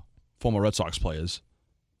of former Red Sox players.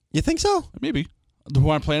 You think so? Maybe. Who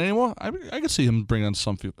aren't playing anymore? I could see him bring in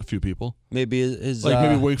a few people. Maybe his Like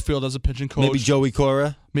maybe Wakefield as a pitching coach. maybe Joey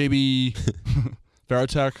Cora. Maybe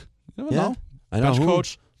Veritek. You never Yeah, know. I know. Bench Who,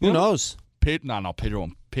 coach. who You know? knows? No, Pedro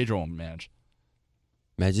won't manage.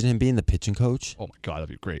 Imagine him being the pitching coach, Oh my God, that'd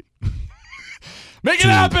be great. Make it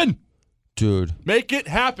happen. dude. Make it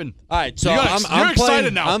happen. All right, so you're I'm excited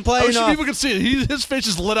playing, now. I'm I playing. wish Off, people could see it. His face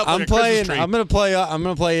is lit up I'm like a Christmas playing. tree. I'm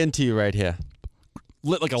gonna play into you right here.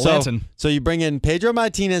 Lit like a So, lantern. so you bring in Pedro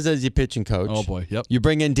Martinez as your pitching coach. Oh boy. Yep. You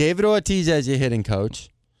bring in David Ortiz as your hitting coach.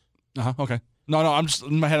 Okay. No. I'm just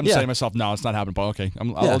in my head. I'm Yeah. saying to myself, no, it's not happening. But okay, I'll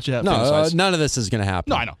Yeah. let you have No, fantasize. none of this is gonna happen.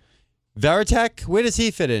 No, I know. Veritek, where does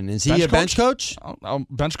he fit in? Is he Bench a bench coach? I'll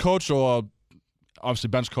bench coach or obviously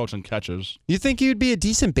bench coach and catchers. You think he would be a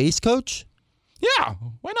decent base coach? Yeah,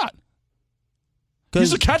 why not?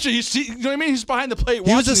 He's a catcher. You know what I mean? He's behind the plate. He was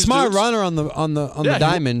a watching these smart dudes. runner on the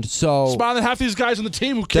diamond. So Smarter than half these guys on the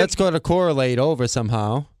team who that's got to correlate over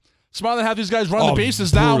somehow. Smarter than half these guys run the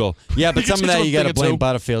bases now. Brutal. Yeah, but You can some of teach that them you got to a thing or blame two.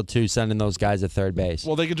 Butterfield too, sending those guys at third base.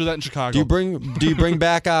 Well, they could do that in Chicago. Do you bring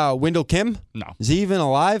back Wendell Kim? No. Is he even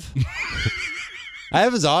alive? I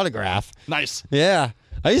have his autograph. Nice. Yeah,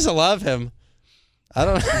 I used to love him. I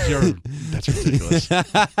don't. That's ridiculous.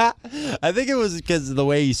 I think it was because of the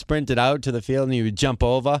way he sprinted out to the field and he would jump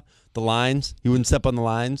over the lines. He wouldn't step on the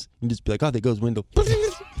lines. He'd just be like, "Oh, there goes Wendell."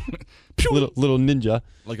 little ninja.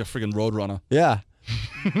 Like a friggin' road runner. Yeah.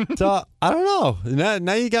 So I don't know.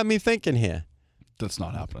 Now you got me thinking here. That's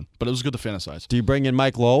not happening. But it was good to fantasize. Do you bring in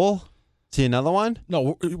Mike Lowell? See another one?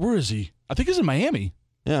 No, where is he? I think he's in Miami.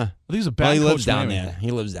 Yeah. I think he's a bad Well, he coach lives in down Miami. there.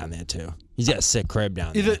 He lives down there too. He's got a sick crib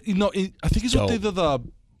down there. I think he's with Dope. either the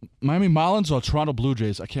Miami Marlins or Toronto Blue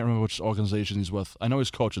Jays. I can't remember which organization he's with. I know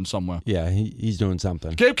he's coaching somewhere. Yeah, he's doing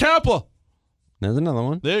something. Gabe Kapler. There's another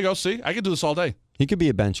one. There you go. See, I could do this all day. He could be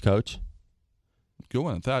a bench coach. Good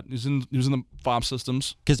one at that. He was in the farm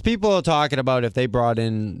systems. Because people are talking about if they brought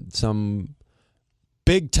in some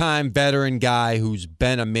big-time veteran guy who's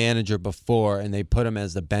been a manager before and they put him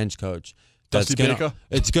as the bench coach. Dusty Baker?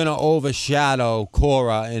 It's going to overshadow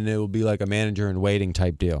Cora, and it will be like a manager-in-waiting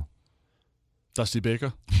type deal. Dusty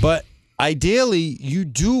Baker. But ideally, you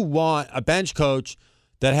do want a bench coach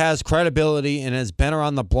that has credibility and has been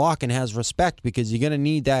around the block and has respect, because you're going to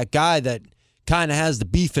need that guy that kind of has the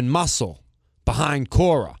beef and muscle behind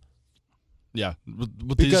Cora. Yeah.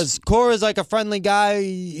 With Because Cora's like a friendly guy.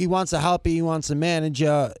 He wants to help you. He wants to manage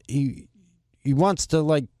you. He wants to,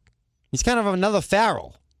 like, he's kind of another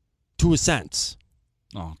Farrell to a sense.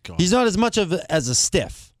 Oh, God. He's not as much of as a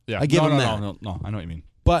stiff. Yeah. I give him that. No. I know what you mean.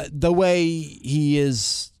 But the way he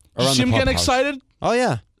is Did you around see the him getting clubhouse. excited Oh,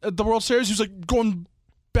 yeah. at the World Series? He was like going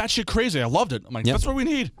batshit crazy. I loved it. I'm like, Yep. that's what we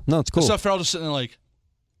need. No, it's cool. Instead of Farrell just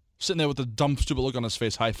sitting there with the dumb, stupid look on his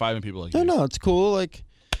face, high-fiving people. Like, No, it's cool. Like,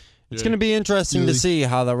 it's Yeah. going to be interesting Really? to see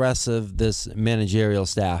how the rest of this managerial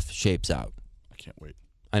staff shapes out. I can't wait.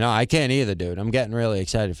 I know. I can't either, dude. I'm getting really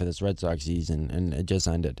excited for this Red Sox season, and it just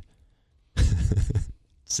ended.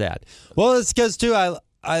 Sad. Well, it's because, too,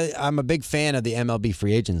 I'm a big fan of the MLB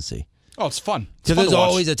free agency. Oh, it's fun. It's Because fun there's to watch.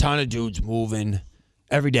 always a ton of dudes moving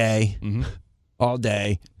every day, all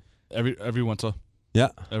day. every winter. Yeah.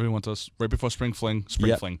 Every winter, right before spring fling.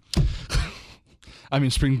 Yep. Fling. I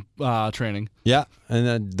mean, spring training. Yeah. And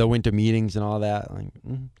then the winter meetings and all that. Like,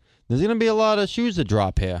 there's going to be a lot of shoes to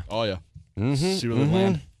drop here. Oh, yeah. Mm-hmm, See where they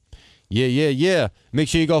land. Yeah. Make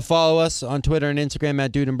sure you go follow us on Twitter and Instagram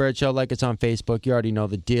at Dude and Bird Show. Like us on Facebook. You already know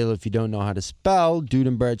the deal. If you don't know how to spell Dude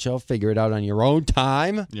and Bird Show, figure it out on your own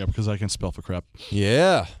time. Yeah, because I can spell for crap.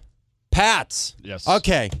 Yeah. Pats. Yes.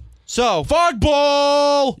 Okay. So, Fog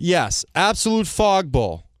ball! yes, absolute fog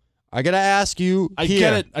bowl. I got to ask you I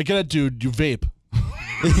here. get it, dude. You vape.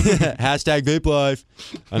 Hashtag vape life.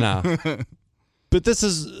 I know. But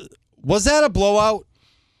was that a blowout?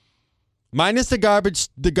 Minus the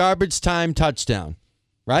garbage time touchdown,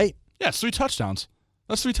 right? Yeah, it's 3 touchdowns.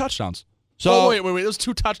 That's 3 touchdowns. So Oh, wait. There's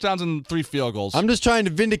 2 touchdowns and 3 field goals. I'm just trying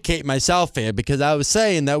to vindicate myself here because I was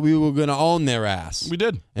saying that we were going to own their ass. We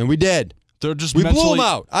did. And we did. They're just We mentally, blew them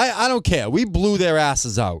out. I don't care. We blew their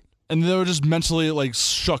asses out. And they were just mentally, like,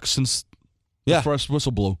 shook since Yeah. the first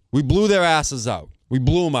whistle blew. We blew their asses out. We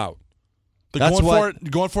blew them out. They're That's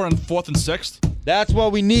going for it on 4th and 6th. That's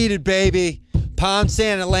what we needed, baby. Palm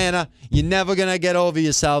San Atlanta, you're never going to get over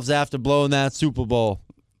yourselves after blowing that Super Bowl.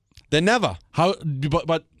 They're never.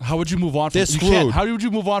 But how would you move on from They're you can't- screwed. How would you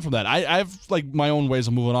move on from that? I have, like, my own ways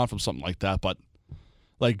of moving on from something like that, but,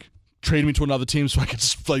 like, trade me to another team so I could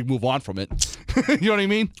just, like, move on from it. You know what I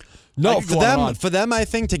mean? I No, could go on and on. for them, I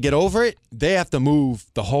think to get over it, they have to move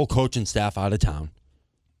the whole coaching staff out of town.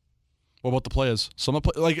 What about the players?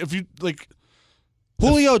 If you, like...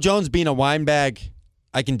 Julio Jones being a wine bag,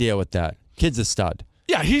 I can deal with that. Kid's a stud.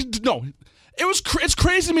 Yeah, it's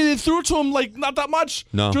crazy to me they threw it to him, like, not that much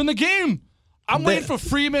during the game. I'm waiting for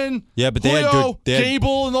Freeman, Yeah, but they had Julio, good- they had-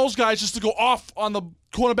 Gable, and those guys just to go off on the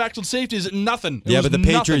cornerbacks and safeties and nothing. It Yeah, was but the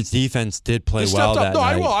nothing. Patriots defense did play They well stepped that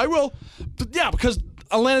up. night. No, I will. But yeah, because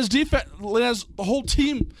Atlanta's defense, the whole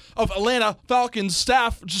team of Atlanta Falcons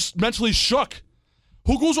staff just mentally shook.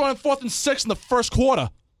 Who goes on 4th and 6 in the first quarter?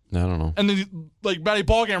 I don't know. And then, like, Matty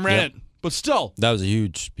Ballgame ran Yep. it. But still. That was a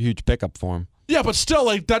huge pickup for him. Yeah, but still,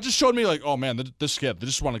 like, that just showed me, like, oh, man, they're scared. They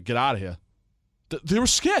just want to get out of here. They were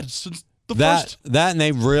scared since the first. That and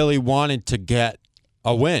they really wanted to get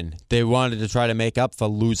a win. They wanted to try to make up for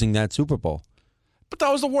losing that Super Bowl. But that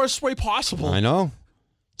was the worst way possible. I know.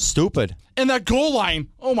 Stupid. And that goal line,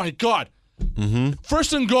 oh, my God. Mm-hmm.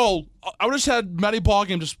 First and goal, I would have just had Matty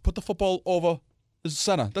Ballgame just put the football over the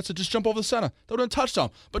center. That's it. Just jump over the center. That would have been a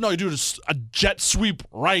touchdown. But no, you do just a jet sweep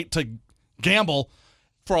right to Gamble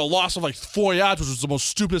for a loss of like 4 yards, which was the most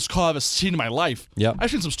stupidest call I've ever seen in my life. Yep.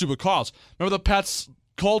 I've seen some stupid calls. Remember the Pats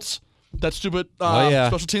Colts? That stupid yeah.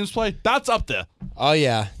 special teams play? That's up there. Oh,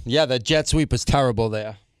 yeah. Yeah, the jet sweep was terrible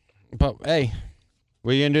there. But, hey,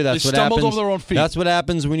 what are you going to do? That's They what stumbled happens. over their own feet. That's what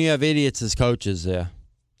happens when you have idiots as coaches there.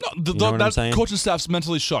 No, You know what I'm that saying? coaching staff's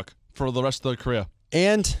mentally shook for the rest of their career.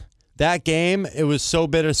 And that game, it was so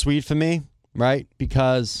bittersweet for me, right?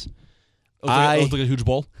 Because It was like a huge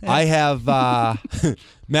bowl. I have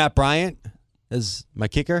Matt Bryant as my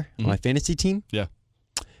kicker on my fantasy team. Yeah.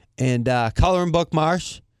 And Coloring Book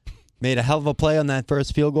Marsh made a hell of a play on that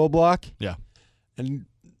first field goal block. Yeah. And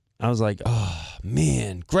I was like, oh,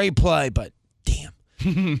 man, great play, but damn.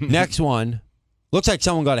 Next one, looks like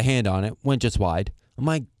someone got a hand on it, went just wide. I'm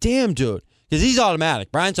like, damn, dude. Because he's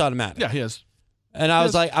automatic. Bryant's automatic. Yeah, he is. And I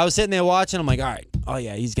was like, I was sitting there watching. I'm like, all right. Oh,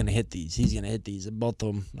 yeah, he's going to hit these. He's going to hit these. And both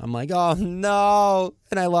of them. I'm like, oh, no.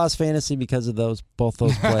 And I lost fantasy because of both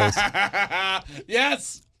those plays.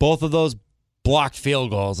 Yes. Both of those blocked field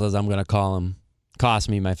goals, as I'm going to call them, cost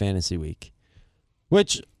me my fantasy week.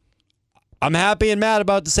 Which I'm happy and mad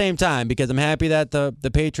about at the same time because I'm happy that the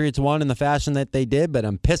Patriots won in the fashion that they did, but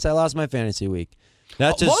I'm pissed I lost my fantasy week.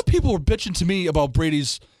 That's A lot just of people were bitching to me about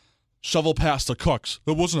Brady's shovel pass to Cooks.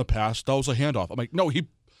 It wasn't a pass. That was a handoff. I'm like, no, he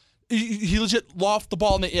legit lofted the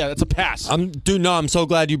ball in the air. That's a pass. I'm so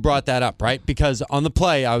glad you brought that up, right? Because on the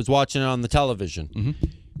play, I was watching it on the television. Mm-hmm.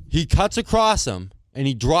 He cuts across him and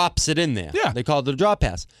he drops it in there. Yeah. They called it a drop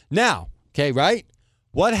pass. Now, okay, right?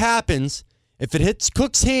 What happens if it hits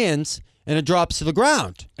Cook's hands and it drops to the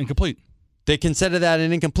ground? Incomplete. They consider that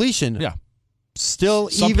an incompletion. Yeah. Still,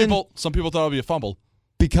 Some people thought it would be a fumble.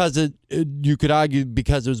 because you could argue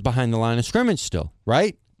because it was behind the line of scrimmage still,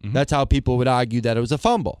 right? Mm-hmm. That's how people would argue that it was a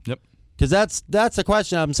fumble. Yep. Because that's the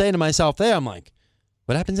question I'm saying to myself there. I'm like,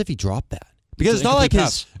 what happens if he dropped that? Because It's it's an not like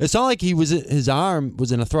incomplete it's not like his arm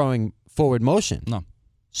was in a throwing forward motion. No.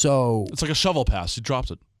 So It's like a shovel pass. He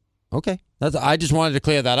drops it. okay, I just wanted to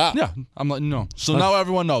clear that up. Yeah. I'm like, no. So now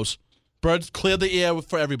everyone knows. Birds cleared the air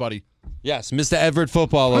for everybody. Yes, Mr. Everett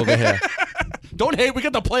Football over here. Don't hate. We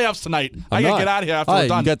get the playoffs tonight. I gotta not. get out of here after All we're right,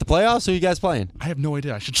 done. you got the playoffs? Who you guys playing? I have no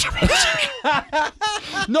idea. I should check.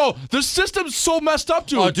 No, the system's so messed up,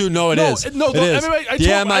 dude. Oh, dude, no, it is. No, it is. I The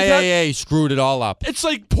told- I had- MIAA screwed it all up. It's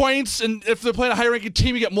like points, and if they're playing a high-ranking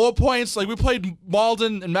team, you get more points. Like we played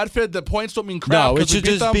Malden and Medford, the points don't mean crap. No, it 'cause we should beat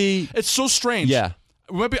just them. be- It's so strange. Yeah.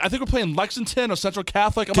 I think we're playing Lexington or Central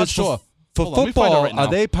Catholic. I'm not 'Cause sure. For Hold on, let me find out football, right now. are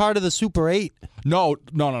they part of the Super 8? No.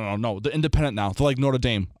 They're independent now. They're like Notre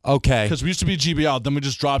Dame. Okay. Because we used to be GBL, then we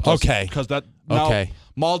just dropped us. Okay. Because that now Okay.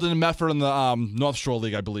 Malden and Medford in the North Shore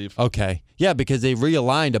League, I believe. Okay. Yeah, because they've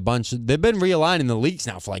realigned a bunch. They've been realigning the leagues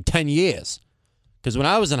now for like 10 years. Because when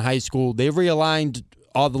I was in high school, they realigned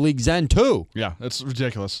all the leagues then too. Yeah, it's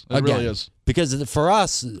ridiculous. It Again, really is. Because for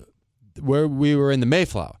us, we were in the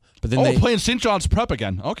Mayflower. But then Oh, playing St. John's Prep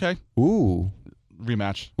again. Okay. Ooh.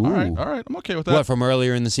 Rematch. Ooh. All right. I'm okay with that. What, from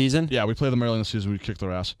earlier in the season? Yeah, we played them early in the season. We kicked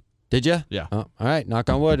their ass. Did you? Yeah. Oh, all right. Knock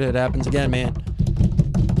on wood. It happens again, man.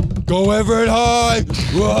 Go Everett High!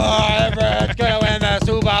 Whoa, Everett's going to win the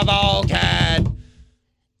Super Bowl, kid.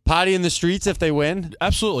 Party in the streets if they win.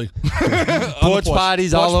 Absolutely. Porch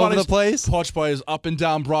parties all over the place. Porch parties up and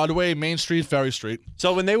down Broadway, Main Street, Ferry Street.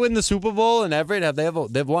 So when they win the Super Bowl in Everett,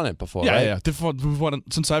 they've won it before, Yeah, right? yeah. We've won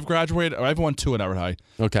since I've graduated. I've won 2 at Everett High.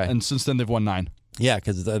 Okay. And since then, they've won 9. Yeah,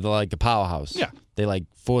 because they're like a powerhouse. Yeah. They like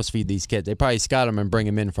force feed these kids. They probably scout them and bring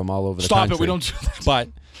them in from all over the Stop country. it. We don't do that. But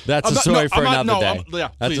that's a story for another day. Yeah,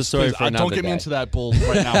 That's please, a story please. for another Don't get me day. into that bull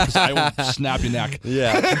right now because I will snap your neck.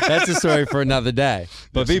 Yeah, that's a story for another day.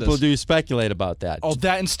 But Yes, it people is. do speculate about that. Oh,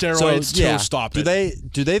 that and so steroids yeah, too. Stop do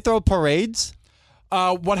it. they throw parades?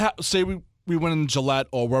 Say we win in Gillette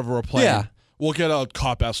or wherever we're playing. Yeah. We'll get a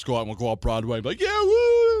cop escort and we'll go up Broadway. And be like, yeah,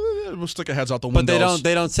 woo! We'll stick our heads out the But windows.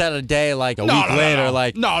 they don't set a day like a No, week no, no, later. no.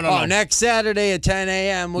 Like No. next Saturday at 10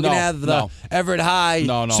 a.m. we're gonna have the No. Everett High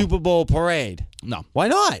No. Super Bowl parade. No. Why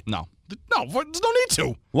not? No. There's no need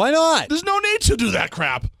to. Why not? There's no need to do that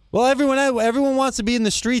crap. Well, everyone wants to be in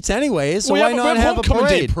the streets anyways, so why not we have a homecoming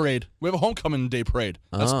parade? day parade. We have a homecoming day parade.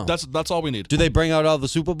 Oh. That's all we need. Do they bring out all the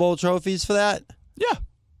Super Bowl trophies for that? Yeah.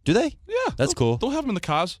 Do they? Yeah. That's cool. They'll have them in the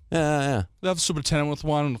cars. Yeah. They'll have the superintendent with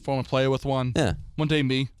one and the former player with one. Yeah. One day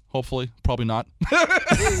me, hopefully. Probably not.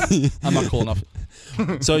 I'm not cool enough.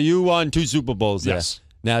 So you won 2 Super Bowls there. Yes.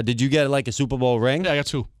 Now, did you get like a Super Bowl ring? Yeah, I got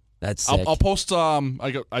 2. That's sick. I'll post. I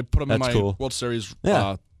put them in That's my cool. World Series.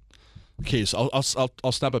 Yeah. case,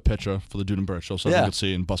 I'll snap a picture for the Dude and Bird show so everyone can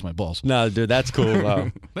see and bust my balls. No, dude, that's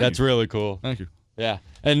cool. That's really cool. Thank you. Yeah.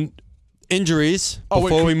 And injuries, Oh,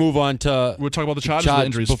 before wait, we move on to we're talking about the Chargers or the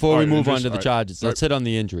injuries? Before All we right, move on injuries. to the All right. Chargers, let's hit on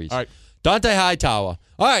the injuries. All right. Dante Hightower.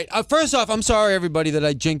 All right. First off, I'm sorry, everybody, that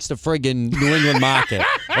I jinxed the friggin' New England market.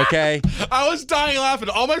 Okay? I was dying laughing.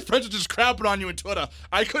 All my friends were just crapping on you on Twitter.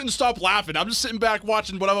 I couldn't stop laughing. I'm just sitting back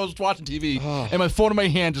watching whatever I was watching TV, and my phone in my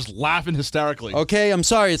hand, just laughing hysterically. Okay, I'm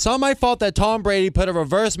sorry. It's not my fault that Tom Brady put a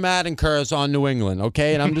reverse Madden curse on New England,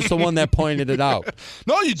 okay? And I'm just the one that pointed it out.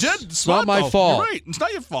 No, you did. It's not my fault. You're right. It's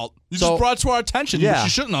not your fault. You So- just brought it to our attention, Yeah. which you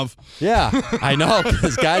shouldn't have. Yeah, I know,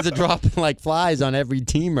 because guys are dropping like flies on every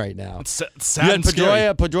team right now. It's You sad had and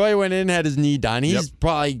scary. Pedroia went in, had his knee done. He's Yep.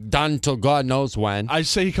 probably done till God knows when. I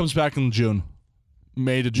say he comes back in June.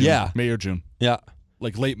 May to June. Yeah. May or June. Yeah.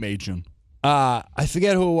 Like late May, June. I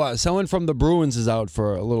forget who it was. Someone from the Bruins is out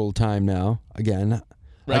for a little time now. Again,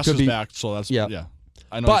 Rass is back, so that's, Yeah. yeah.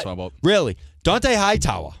 I know what But you're talking about. really, Dante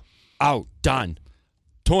Hightower out, done,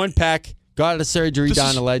 torn pec, got a surgery This done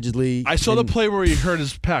is- allegedly. I saw the and- play where he hurt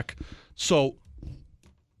his pec. So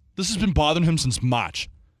this has been bothering him since March.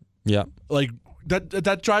 Yeah. Like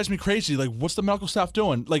that drives me crazy. Like, what's the medical staff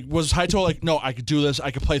doing? Like, was Hightower like, no, I could do this. I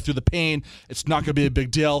could play through the pain. It's not gonna be a big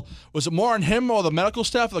deal. Was it more on him or the medical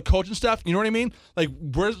staff or the coaching staff? You know what I mean? Like,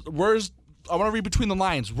 where's I want to read between the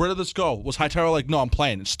lines. Where did this go? Was Hightower like, no, I'm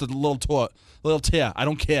playing. It's just a little tear. I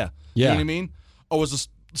don't care. You Yeah. know what I mean? Or was the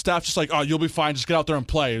staff just like, oh, you'll be fine. Just get out there and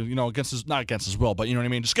play. You know, not against his will, but you know what I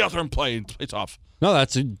mean. Just get out there and play. Play tough. No,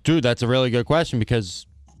 that's a really good question because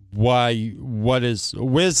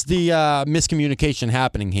where's the miscommunication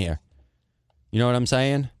happening here? You know what I'm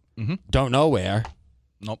saying? Mm-hmm. Don't know where.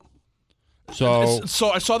 Nope. So So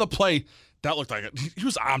I saw the play. That looked like it. He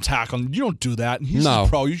was arm tackling. You don't do that. He's No. a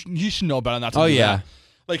pro. You should know better not to Oh, do yeah. that.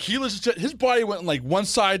 Like, his body went like one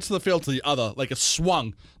side to the field to the other. Like, it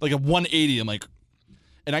swung. Like a 180. I'm like,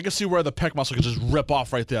 and I can see where the pec muscle could just rip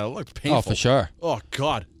off right there. It looked painful. oh, for sure. Oh,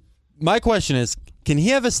 God. My question is, can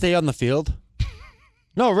he ever stay on the field?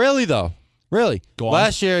 No, really though. Really. Go on.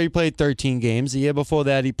 Last year he played 13 games. The year before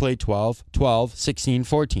that he played 12, 16,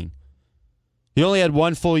 14. He only had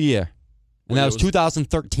one full year. And that was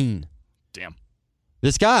 2013. Damn.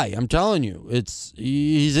 This guy, I'm telling you,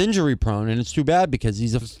 he's injury prone, and it's too bad because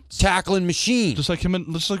he's a tackling machine. Just like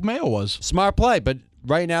him, just like Mayo was. Smart play, but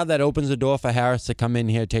right now that opens the door for Harris to come in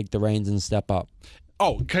here, take the reins, and step up.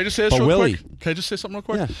 Oh, can I just say this But real Willie. quick? Can I just say something real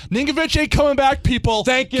quick? Yeah. Ninkovich ain't coming back, people.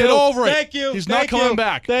 Thank you. Get over it. Thank you. He's Thank not coming you.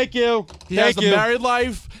 back. Thank you. He has Thank a you. married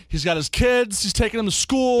life. He's got his kids. He's taking them to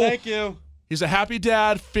school. Thank you. He's a happy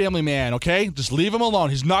dad, family man, okay? Just leave him alone.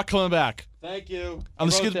 He's not coming back. Thank you. I'm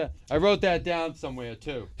I wrote that down somewhere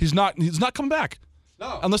too. He's not coming back.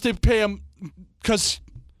 No. Unless they pay him, because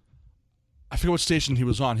I forget what station he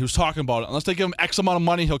was on. He was talking about it. Unless they give him X amount of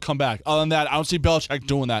money, he'll come back. Other than that, I don't see Belichick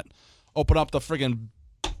doing that. Open up the friggin'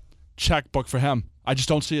 checkbook for him. I just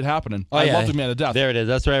don't see it happening. I love the man to death. There it is.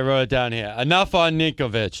 That's why I wrote it down here. Enough on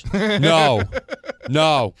Ninkovich.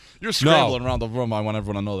 No. You're scrambling around the room. I want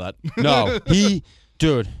everyone to know that. No.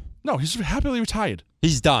 Dude, No, he's happily retired.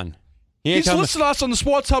 he's done. He ain't He's coming. listening to us on the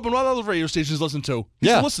Sports Hub and what other radio stations listen to. He's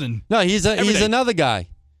Yeah. listening. No, he's day. another guy.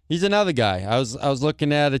 He's another guy. I was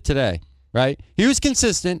looking at it today, right? He was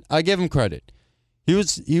consistent. I give him credit. He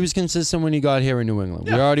was consistent when he got here in New England.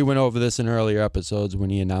 Yeah. We already went over this in earlier episodes when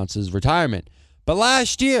he announced his retirement. But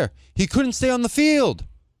last year, he couldn't stay on the field.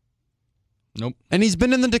 Nope. And he's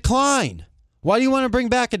been in the decline. Why do you want to bring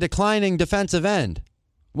back a declining defensive end?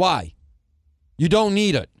 Why? You don't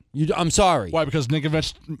need it. I'm sorry. Why? Because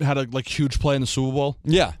Ninkovich had a huge play in the Super Bowl.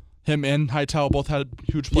 Yeah. Him and Hightower both had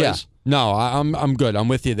huge Yeah. plays. No, I'm good. I'm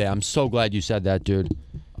with you there. I'm so glad you said that, dude.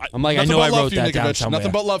 I'm like, I Nothing know but I love wrote for you, that down Ninkovich. somewhere.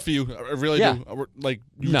 Nothing but love for you. I really Yeah. do. Like,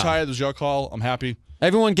 you No. retired. It was your call. I'm happy.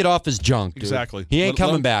 Everyone get off his junk, dude. Exactly. He ain't Let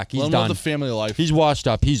coming him- back. He's let him live done. the family life. He's washed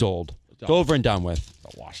up. He's old. It's over and done with.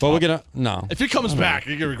 But we're gonna If he comes back,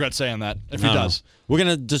 you're gonna regret saying that. If he No. does, We're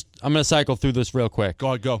I'm gonna cycle through this real quick. go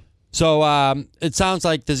ahead, go. So it sounds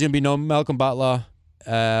like there's gonna be no Malcolm Butler,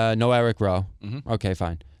 no Eric Rowe. Okay,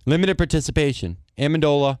 fine. Limited participation: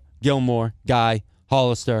 Amendola, Gilmore, Guy,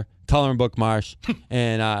 Hollister, Cullen Bookmarsh,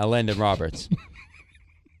 and Landon Roberts.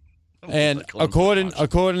 And according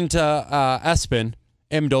to Espen,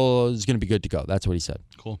 Amendola is gonna be good to go. That's what he said.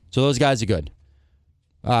 Cool. So those guys are good.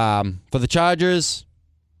 For the Chargers,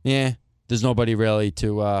 there's nobody really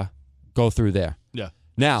to go through there. Yeah.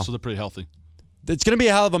 Now, So they're pretty healthy. it's going to be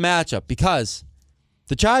a hell of a matchup because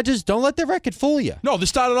the Chargers, don't let their record fool you. No, they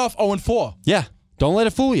started off 0-4. Yeah, don't let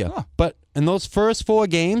it fool you. Huh. But in those first 4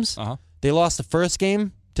 games, Uh huh. they lost the first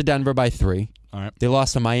game to Denver by 3. All right. They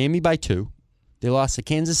lost to Miami by 2. They lost to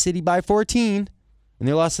Kansas City by 14, and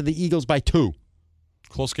they lost to the Eagles by 2.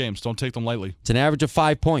 Close games. Don't take them lightly. It's an average of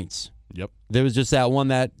 5 points. Yep. There was just that one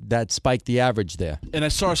that spiked the average there. And I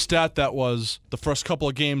saw a stat that was the first couple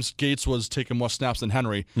of games, Gates was taking more snaps than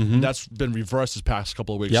Henry. And that's been reversed this past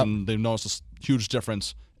couple of weeks, and they've noticed a huge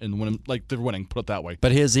difference in winning. Like, they're winning, put it that way.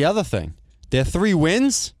 But here's the other thing. Their 3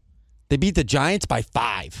 wins, they beat the Giants by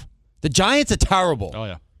 5. The Giants are terrible. Oh,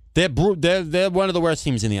 yeah. They're one of the worst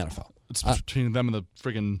teams in the NFL. It's between them and the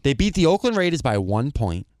friggin'... They beat the Oakland Raiders by 1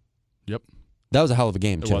 point. Yep. That was a hell of a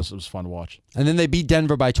game, too. It was fun to watch. And then they beat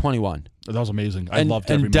Denver by 21. That was amazing. I loved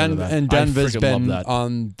every minute of that. And Denver's I freaking been loved that.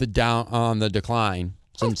 on the decline.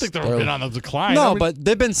 I don't think they've been on the decline. No, but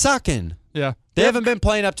they've been sucking. Yeah. They haven't been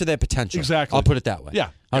playing up to their potential. Exactly. I'll put it that way. Yeah.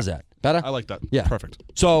 How's that? Better? I like that. Yeah. Perfect.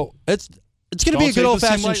 So it's going to be a good take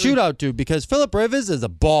old-fashioned this team lightly. shootout, dude, because Phillip Rivers is a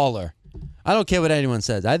baller. I don't care what anyone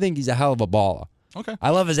says. I think he's a hell of a baller. Okay. I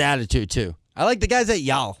love his attitude, too. I like the guys that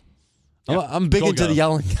yell. Yeah. I'm big Go into get the 'em.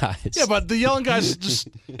 yelling guys. Yeah, but the yelling guys just...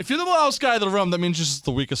 if you're the loudest guy in the room, that means you're just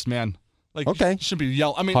the weakest man. Like, Okay. You shouldn't be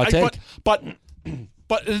yelling. I mean, Hot take. but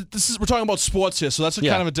we're talking about sports here, so that's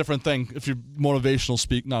Yeah. kind of a different thing. If you're motivational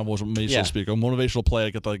speaker, motivational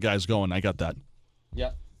player, get the guys going. I got that.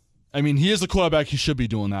 Yeah. I mean, he is the quarterback. He should be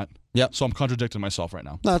doing that. Yep. So I'm contradicting myself right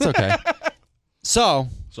now. No, it's okay. So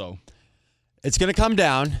So it's going to come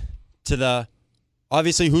down to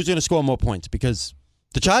obviously who's going to score more points, because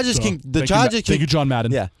the Chargers can. Thank you, John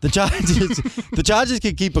Madden. Yeah, the Chargers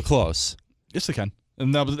can keep it close. Yes, they can.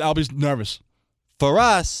 And I'll be nervous. For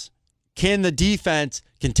us, can the defense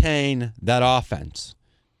contain that offense?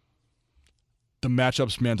 The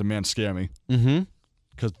matchups man to man scare me Mm-hmm.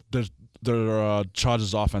 because their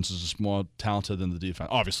Chargers offense is just more talented than the defense.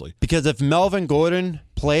 Obviously. Because if Melvin Gordon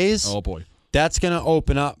plays, Oh boy. that's going to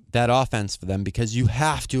open up that offense for them, because you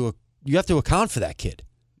have to account for that kid.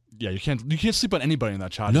 Yeah, you can't sleep on anybody in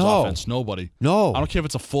that Chargers No. offense. Nobody. No, I don't care if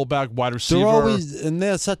it's a fullback, wide receiver, they're always, and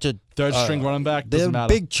they're such a third string running back. They're Doesn't a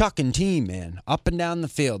matter. big chucking team, man. Up and down the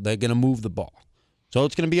field, they're going to move the ball. So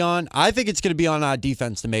it's going to be on. I think it's going to be on our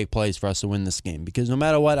defense to make plays for us to win this game, because no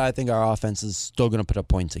matter what, I think our offense is still going to put up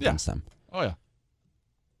points against them. Oh yeah.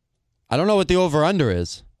 I don't know what the over/under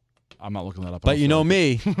is, I'm not looking that up. but you know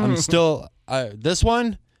me, I'm still this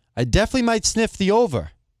one. I definitely might sniff the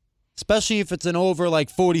over, especially if it's an over like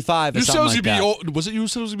 45 or You said it something was like gonna that. be was it you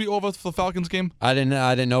said it was gonna be over for the Falcons game? I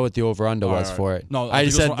didn't know what the over/under was All right. for it. No, I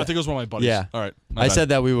said I think it was one of my buddies. Yeah. All right. My I bad. said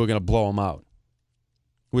that we were going to blow them out,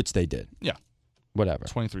 which they did. Yeah. Whatever.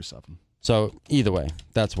 23-7. So either way,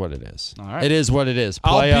 that's what it is. All right. It is what it is.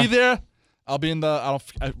 I'll Player. be there. I'll be in the.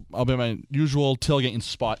 I'll be in my usual tailgating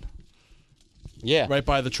spot, Yeah. right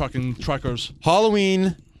by the truckers.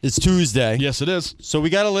 Halloween is Tuesday. Yes, it is. So we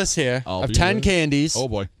got a list here I'll of be 10 there. candies Oh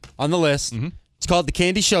boy. on the list. Mhm. It's called the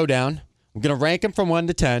Candy Showdown. We're going to rank them from 1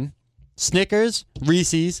 to 10. Snickers,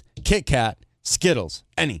 Reese's, Kit Kat, Skittles.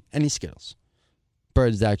 Any Skittles.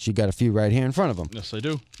 Bird's actually got a few right here in front of him. Yes, I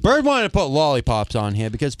do. Bird wanted to put lollipops on here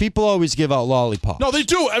because people always give out lollipops. No, they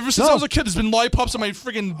do. Ever since No. I was a kid, there's been lollipops in my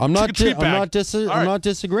freaking I'm not. trick-or-treat bag. I'm All right. not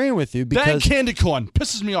disagreeing with you That because and candy corn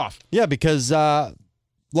pisses me off. yeah, because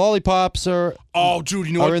lollipops are Oh, dude,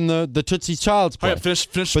 you know are what? in the Tootsie's Child's Play. All right, finish.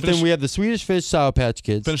 But then we have the Swedish Fish Sour Patch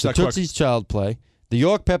Kids, Finish the that quick. Tootsie's Child Play, the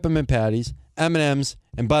York Peppermint Patties, M&Ms,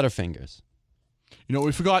 and Butterfingers. You know what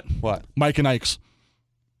we forgot? What? Mike and Ike's.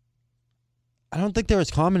 I don't think they're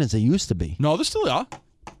as common as they used to be. No, they still are.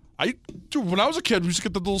 Dude, when I was a kid, we used to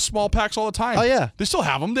get the little small packs all the time. Oh, yeah. They still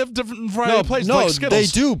have them. They have different variety No, of places, no, like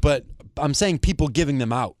Skittles. they do, but I'm saying people giving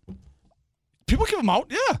them out. People give them out.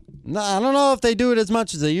 Yeah. No, I don't know if they do it as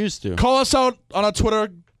much as they used to. Call us out on our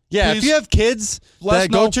Twitter. Yeah, please. if you have kids Let us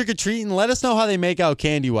that go know. trick-or-treating, let us know how they make out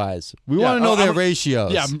candy-wise. We Yeah, want to know their I'm-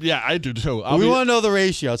 ratios. Yeah, I do too. We want to know the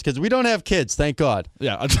ratios because we don't have kids, thank God.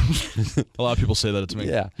 Yeah, a lot of people say that to me.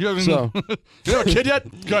 Yeah. You haven't So- you have a kid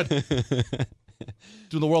yet? Good.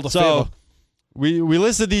 Doing the world a So favor. we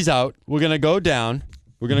listed these out. We're gonna go down.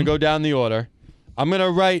 We're gonna go down the order. I'm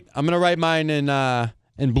gonna write mine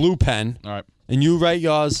in blue pen, All right. and you write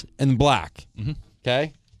yours in black. Mhm.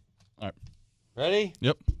 Okay. All right. Ready?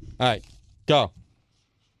 Yep. All right. Go.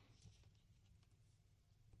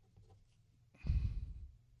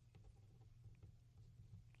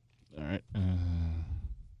 All right.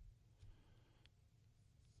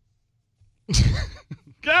 Get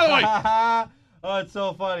out of the way. Oh, it's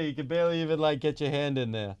so funny. You can barely even get your hand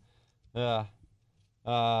in there. Yeah. I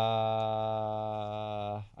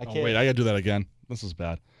Oh, can't. wait, I gotta do that again. This is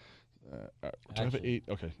bad. Do I have an Actually, 8?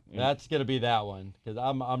 Okay. Yeah. That's gonna be that one because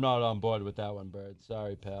I'm not on board with that one, Bird.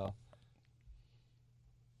 Sorry, pal.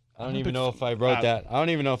 I don't I'm a even big know if I wrote that. I don't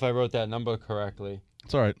even know if I wrote that number correctly.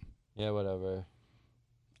 It's all right. Yeah, whatever.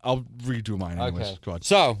 I'll redo mine anyways. Okay. Go ahead.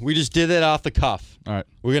 So we just did it off the cuff. All right.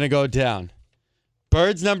 We're gonna go down.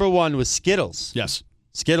 Birds number 1 was Skittles. Yes.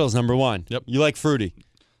 Skittles number 1. Yep. You like fruity.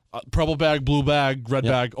 Purple bag, blue bag, red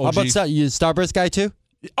bag, OG. How about you Starburst guy too?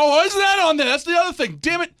 Oh, isn't that on there? That's the other thing.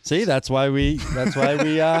 Damn it. See, that's why we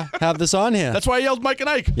have this on here. That's why I yelled Mike and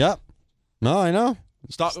Ike. Yep. No, I know.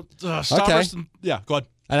 Starburst. And, yeah, go ahead.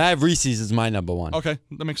 And I have Reese's as my number 1. Okay,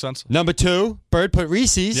 that makes sense. Number 2, Bird put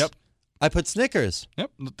Reese's. Yep. I put Snickers.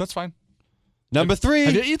 Yep, that's fine. Number 3.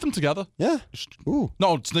 Have you eat them together? Yeah. Ooh.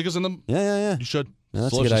 No, Snickers in them. Yeah. You should. No,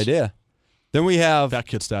 that's Delicious. a good idea. Then we have Fat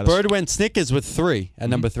kid status. Bird went Snickers with 3 at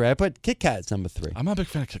number 3. I put Kit Kat as number 3. I'm not a big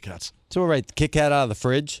fan of Kit Kats. So we're right. Kit Kat out of the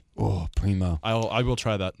fridge. Oh, primo. I will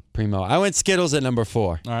try that. Primo. I went Skittles at number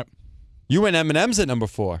 4. All right. You went M&M's at number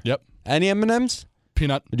 4. Yep. Any M&M's?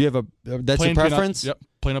 Peanut. Do you have that's Plain your preference? Peanut. Yep.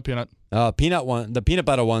 Plain up peanut. Peanut one. The peanut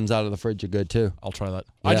butter ones out of the fridge are good too. I'll try that.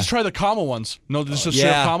 Yeah. I just tried the caramel ones. No, this is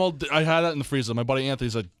yeah. caramel. I had that in the freezer. My buddy Anthony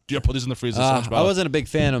said, "Yeah, put these in the freezer." So much better. I wasn't a big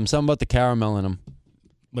fan of them. Something about the caramel in them.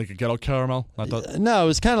 Like a ghetto caramel. Not that. No, it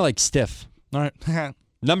was kind of like stiff. All right.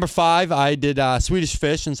 Number 5, I did Swedish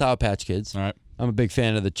Fish and Sour Patch Kids. All right. I'm a big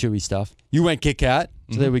fan of the chewy stuff. You went Kit Kat,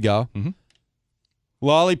 so there we go. Mhm.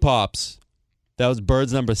 Lollipops. That was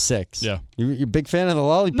Bird's number 6. Yeah. You're a big fan of the No,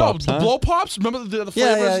 lollipops, the huh? blow pops. Remember the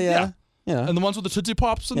Yeah, flavors? yeah. And the ones with the Tootsie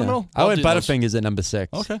Pops in the middle. I went Love those. Butterfingers at number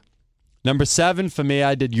 6. Okay. Number 7 for me,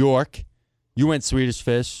 I did York. You went Swedish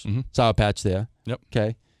Fish, Sour Patch there. Yep.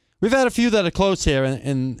 Okay. We've had a few that are close here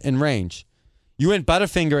in range. You went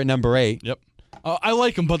Butterfinger at number 8. Yep. I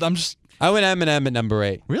like them, but I'm just. I went M&M at number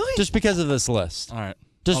 8. Really? Just because of this list. All right.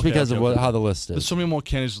 Just Okay, because okay, of okay. how the list There's is. so many more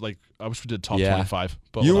candies. Like I wish we did top Yeah. 25.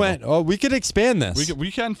 But You whatever. went. Oh, we could expand this.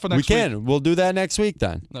 We can for We next week. can. We'll do that next week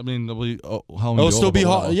then. I mean, it'll be Halloween. It'll still be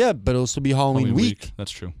whatever. yeah, but it'll still be Halloween week.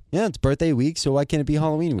 That's true. Yeah, it's birthday week, so why can't it be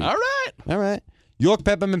Halloween week? All right. All right. York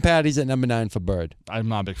Peppermint Patties at number 9 for Bird. I'm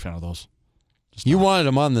not a big fan of those. You wanted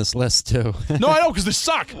them on this list too. No, I know, because they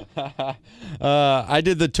suck. I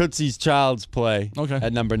did the Tootsie's Child's Play Okay.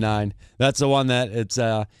 at number 9. That's the one that it's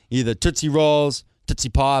either Tootsie Rolls, Tootsie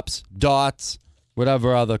Pops, Dots,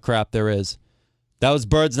 whatever other crap there is. That was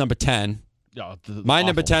Bird's number 10. Yeah, My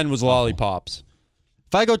number 10 was Lollipops.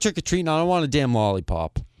 If I go trick-or-treating, I don't want a damn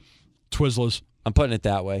lollipop. Twizzlers. I'm putting it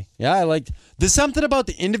that way. Yeah, I liked. There's something about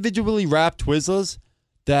the individually wrapped Twizzlers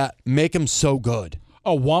that make them so good.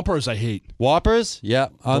 Oh, Whompers I hate. Whoppers, yeah,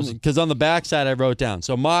 because on the backside I wrote down.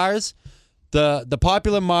 So Mars, the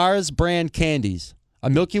popular Mars brand candies, a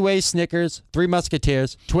Milky Way, Snickers, Three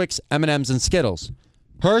Musketeers, Twix, M&Ms, and Skittles.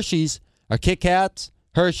 Hershey's are Kit Kats,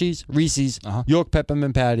 Hershey's, Reese's, York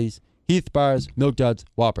Peppermint Patties, Heath Bars, Milk Duds,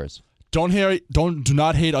 Whoppers. Do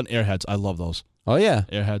not hate on Airheads. I love those. Oh yeah,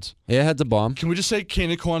 Airheads. Airhead's a bomb. Can we just say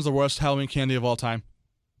candy corn's the worst Halloween candy of all time?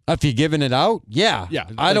 If you're giving it out, yeah. Yeah,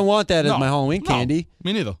 I don't want that as no, my Halloween no, candy.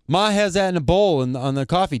 Me neither. Ma has that in a bowl on the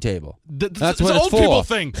coffee table. That's what an it's old for. people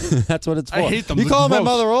thing. That's what it's for. I hate them. You They're call my gross.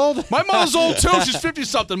 mother old? My mother's old too. She's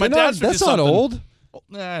 50-something. My dad's 50-something. That's not old.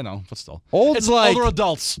 Nah, I know, but still. Old's it's like- older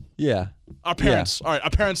adults. Yeah. Our parents. All right, our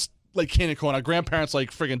parents like candy corn. Our grandparents like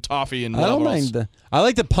friggin' toffee and I don't whatever mind else. I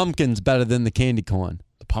like the pumpkins better than the candy corn.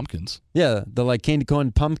 The pumpkins. Yeah, the like candy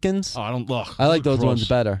corn pumpkins. Oh, I don't. Ugh, I like those gross. ones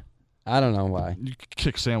better. I don't know why. You could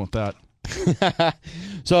kick Sam with that.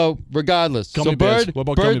 So regardless, Gummy so bears. Bird. What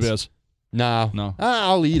about Bird's, gummy bears? No.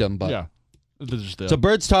 I'll eat them, but Yeah. They're just there. so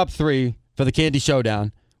Bird's top 3 for the candy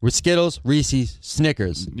showdown were Skittles, Reese's,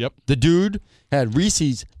 Snickers. Yep. The dude had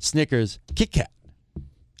Reese's, Snickers, Kit Kat,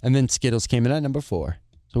 and then Skittles came in at number 4.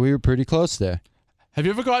 So we were pretty close there. Have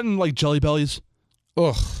you ever gotten like Jelly Bellies?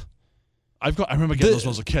 Ugh. I remember getting those when I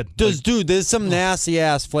was a kid. Dude, there's some nasty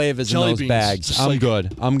ass flavors in Jelly those beans, bags. just I'm like-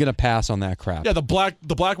 good. I'm gonna pass on that crap. Yeah, the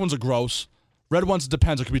black ones are gross. Red ones, it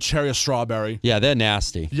depends. It could be cherry or strawberry. Yeah, they're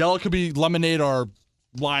nasty. Yellow could be lemonade or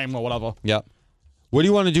lime or whatever. Yep. What do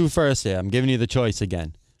you want to do first here? I'm giving you the choice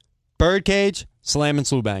again. Birdcage, Slam and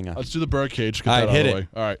Slew Banger. Let's do the birdcage. Get All that right, out hit of the it. way.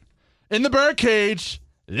 All right. In the birdcage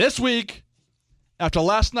this week, after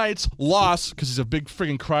last night's loss, because he's a big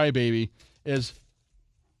friggin' crybaby, is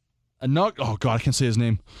oh God, I can't say his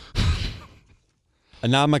name.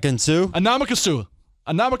 Anamakan Sue.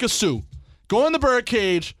 Anamika Sue. Go in the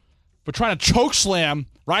birdcage for trying to choke slam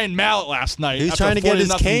Ryan Mallett last night. He was after a trying to get his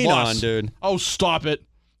 40-0 cane loss. on, dude. Oh, stop it.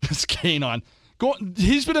 His cane on.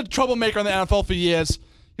 He's been a troublemaker in the NFL for years.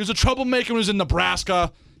 He was a troublemaker when he was in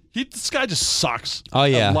Nebraska. This guy just sucks. Oh,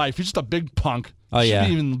 yeah. At life. He's just a big punk. Oh, yeah.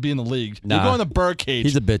 Shouldn't even be in the league. Nah. You go in the birdcage.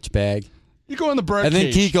 He's a bitch bag. You go in the birdcage. And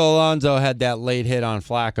then Kiko Alonso had that late hit on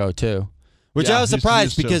Flacco too, which Yeah, I was he's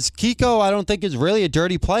surprised too. because Kiko I don't think is really a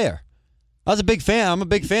dirty player. I was a big fan. I'm a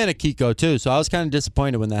big fan of Kiko, too, so I was kind of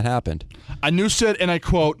disappointed when that happened. I knew Sid, and I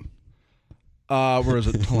quote, where is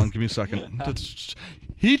it? Hold on, give me a second.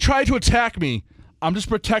 He tried to attack me. I'm just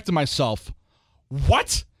protecting myself.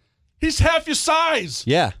 What? He's half your size.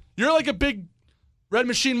 Yeah. You're like a big red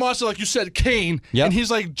machine monster, like you said, Kane. Yep. And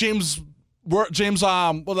he's like James, what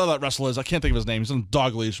that wrestler is? I can't think of his name. He's on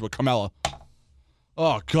dog leash with Carmella.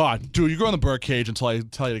 Oh, God. Dude, you go in the birdcage until I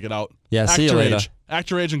tell you to get out. Yeah, see you later. Act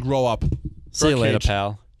your age and grow up. See you later, Birdcage.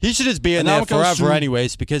 pal. He should just be in And there now it goes forever to-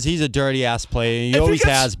 anyways because he's a dirty-ass player. He If he always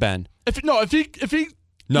gets- has been. If he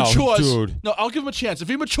No, matures, dude. No, I'll give him a chance. If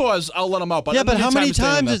he matures, I'll let him out. But Yeah, in the but how meantime, many he's staying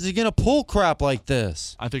in times there. is he going to pull crap like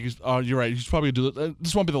this? I think he's. Oh, you're right. He's probably gonna do it.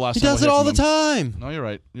 This won't be the last. He time does we'll it hear all from the him. time. No, you're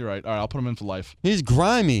right. You're right. All right, I'll put him in for life. He's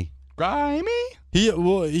grimy. Grimy.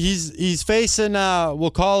 He's facing we'll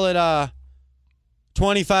call it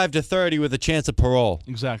 25 to 30 with a chance of parole.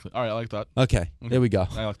 Exactly. All right, I like that. Okay, there we go.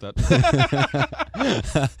 I like that.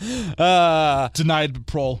 Denied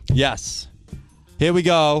parole. Yes. Here we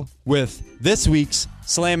go with this week's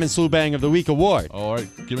Slam and Slew Bang of the Week award. All right,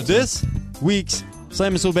 give it to This week's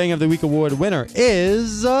Slam and Slew Bang of the Week award winner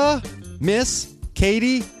is Miss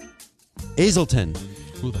Katie Hazelton. me.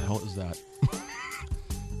 Who the hell is that?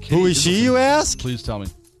 Who is she, you ask? Please tell me.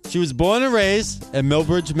 She was born and raised in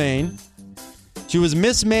Millbridge, Maine. She was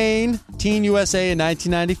Miss Maine Teen USA in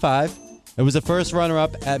 1995. It was the first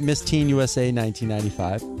runner-up at Miss Teen USA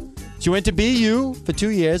 1995. She went to BU for 2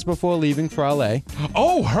 years before leaving for LA.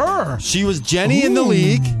 Oh, her. She was Jenny in the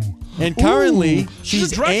League, and currently She's a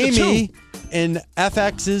she's director, Amy too. in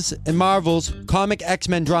FX's and Marvel's comic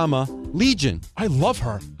X-Men drama Legion, I love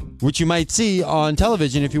her. which you might see on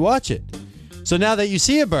television if you watch it. So now that you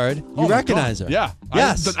see a bird, you Oh my recognize God. her. Yeah.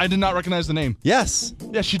 Yes. I did not recognize the name. Yes.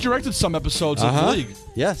 Yeah, she directed some episodes of Uh-huh. the League.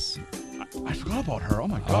 Yes. I forgot about her. Oh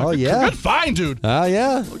my God. Oh, Good- yeah. Good find, dude. Oh,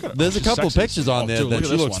 yeah. at- There's a she's couple sexy. pictures on Oh, there dude, that look at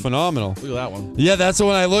she this looks one. phenomenal. Look at that one. Yeah, that's the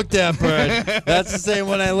one I looked at, Bird. That's the same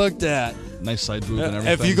one I looked at. Nice side boob and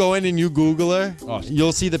everything. If you go in and you Google her, Oh.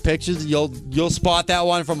 you'll see the pictures. You'll spot that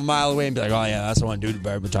one from a mile away and be like, oh, yeah, that's the one Dude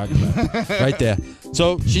Bird we're talking about. Right there.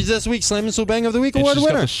 So she's this week's Slam and Slew Bang of the Week And award she's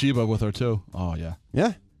got winner. the Sheba with her too. Oh yeah.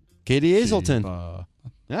 Yeah. Katie Hazelton.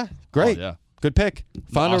 Yeah, great. Oh, yeah. Good pick.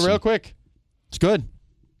 Found Awesome. her real quick. It's good.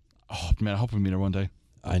 Oh man, I hope we meet her one day.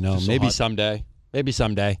 I know. She's so Maybe hot. someday. Maybe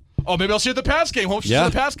someday. Oh, maybe I'll see you at the pass game. Hope she's Yeah.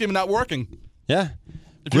 at the pass game and not working. Yeah.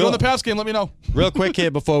 If you go in the pass game, let me know. Real quick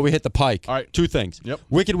here before we hit the pike. All right. 2 things. Yep.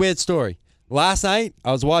 Wicked weird story. Last night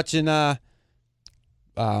I was watching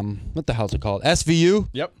what the hell's it called? SVU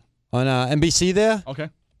Yep. on NBC there. Okay.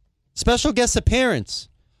 Special guest appearance.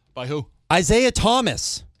 By who? Isaiah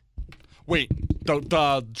Thomas. Wait, the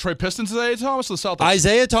Detroit Pistons today, Thomas, or the Celtics?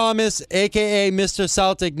 Isaiah Thomas, aka Mr.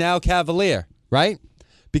 Celtic, now Cavalier, right?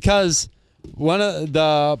 Because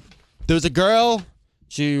there was a girl,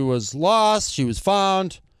 she was lost, she was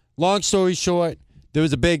found. Long story short, there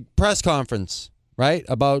was a big press conference, right,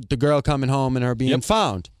 about the girl coming home and her being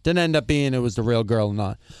found. Didn't end up being it was the real girl or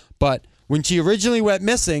not. But when she originally went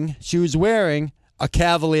missing, she was wearing a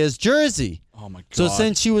Cavaliers jersey. Oh my God. So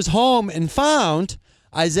since she was home and found,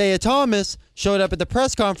 Isaiah Thomas showed up at the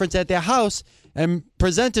press conference at their house and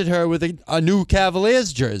presented her with a new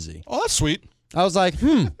Cavaliers jersey. Oh, that's sweet. I was like,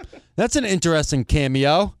 that's an interesting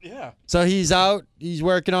cameo. Yeah. So he's out, he's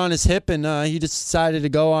working on his hip, and he just decided to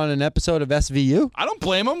go on an episode of SVU. I don't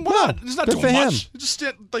blame him. Why No, not? He's not good doing for much. him. He just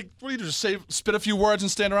stand, what do you do? Just spit a few words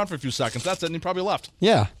and stand around for a few seconds. That's it, and he probably left.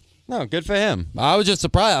 Yeah. No, good for him. I was just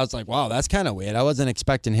surprised. I was like, wow, that's kind of weird. I wasn't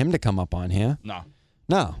expecting him to come up on here. No.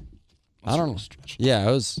 No. I don't know. Yeah,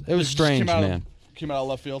 it was strange, man. Came out of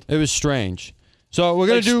left field. It was strange. So we're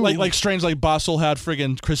gonna do like strange, like Bossel had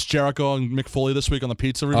friggin' Chris Jericho and Mick Foley this week on the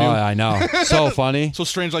pizza Oh, review. I know. So funny. So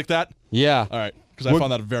strange like that. Yeah. All right, because I We're-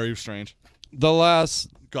 found that very strange. The last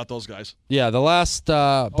Got those guys.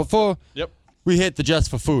 before Yep. we hit the Just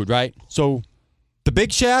for Food, right? So the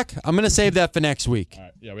Big Shack, I'm gonna save that for next week. All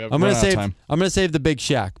right. Yeah, we have. I'm run gonna out of save time. I'm gonna save the Big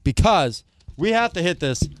Shack because we have to hit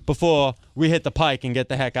this before we hit the pike and get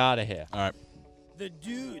the heck out of here. All right. The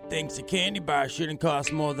dude thinks a candy bar shouldn't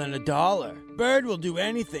cost more than $1. Bird will do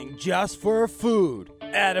anything just for food.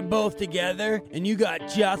 Add them both together, and you got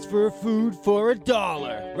just for food for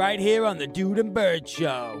 $1. Right here on the Dude and Bird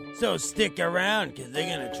Show. So stick around, because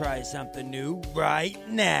they're going to try something new right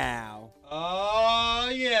now.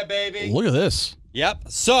 Oh yeah, baby. Look at this. Yep.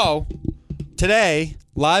 So today,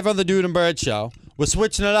 live on the Dude and Bird Show, we're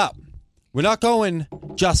switching it up. We're not going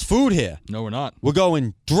just food here. No, we're not. We're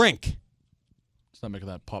going drink. It's not making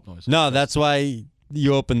that pop noise. No, that's why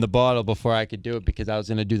you opened the bottle before I could do it because I was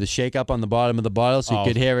going to do the shake up on the bottom of the bottle so you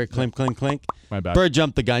could hear it clink, clink, clink. My bad. Bird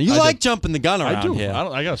jumped the gun. You like jumping the gun around I do. here.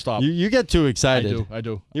 I got to stop. You get too excited. I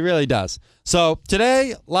do. He really does. So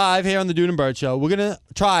today, live here on the Dude and Bird Show, we're going to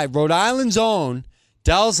try Rhode Island's own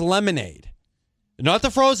Dell's Lemonade. Not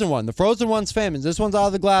the frozen one. The frozen one's famous. This one's out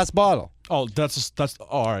of the glass bottle. Oh, that's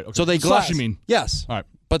all right. Okay. So they Slush, glass. you mean? Yes. All right.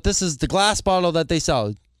 But this is the glass bottle that they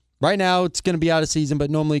sell. Right now, it's going to be out of season,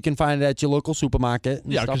 but normally you can find it at your local supermarket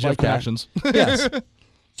and Yeah, stuff because you like have that. connections. Yes.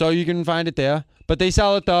 So you can find it there. But they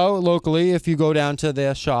sell it, though, locally if you go down to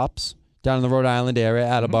their shops down in the Rhode Island area,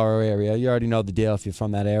 Attleboro area. You already know the deal if you're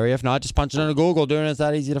from that area. If not, just punch it into Google. Doing it's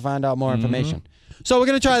that easy to find out more information. So we're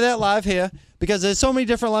going to try that live here because there's so many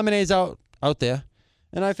different lemonades out there.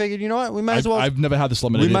 And I figured, you know what? We might as well. I've never had this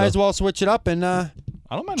lemonade. We might either. as well switch it up and I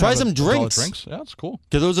don't mind try having some $1 drinks. drinks. Yeah, that's cool.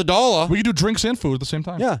 because it was $1. We can do drinks and food at the same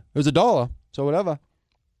time. Yeah, it was $1. So whatever.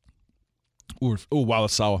 Ooh, wow,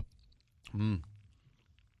 that's sour.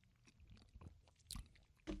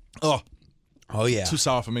 Oh, Oh yeah. too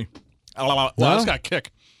sour for me. Wow, that's got a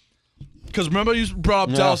kick. Because remember you brought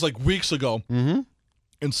up Dallas like weeks ago, and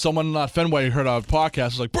someone at Fenway heard our podcast.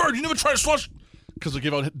 Was like, "Bird, you never tried slush?" Because they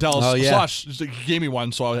gave out Dallas slush. He gave me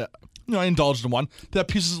one, so I indulged in one. They had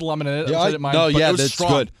pieces of lemon in it. I didn't mind. No, but yeah, it was that's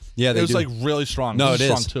strong. good. Yeah, it was do. like really strong. No, this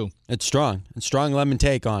it is is strong too. It's strong. It's strong lemon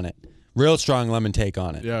take on it. Real strong lemon take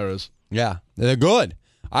on it. Yeah, it is. Yeah, they're good.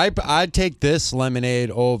 I'd take this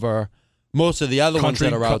lemonade over most of the other ones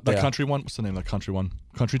that are out there. The country one. What's the name of that country one?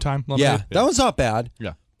 Country Time lemonade? Yeah, that one's not bad.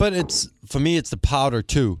 Yeah. But it's for me, it's the powder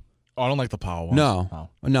too. Oh, I don't like the power one. No,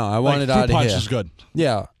 I want Like, it out Fruit of Punch here. is good.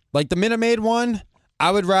 Yeah, like the Minute Maid one. I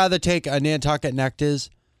would rather take a Nantucket Nectars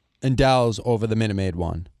and Dell's over the Minute Maid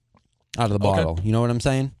one out of the bottle. You know what I'm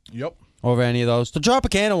saying? Yep. Over any of those. The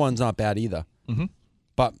Tropicana one's not bad either.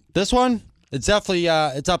 But this one, it's definitely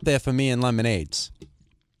it's up there for me in lemonades.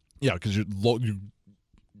 Yeah, because you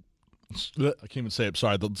I can't even say it.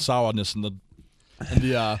 Sorry, the sourness and the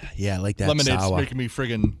Yeah, I like that lemonade's sour. making me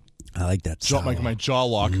friggin' I like that sour. making my jaw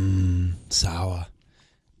lock. Sour.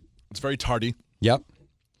 It's very tarty, Yep.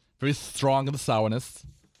 very strong in the sourness.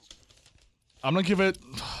 I'm gonna give it.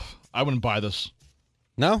 I wouldn't buy this.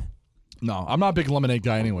 No? No, I'm not a big lemonade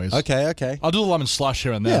guy, anyways. Okay. I'll do the lemon slush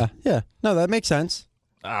here and there. Yeah. No, that makes sense.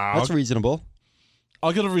 That's reasonable.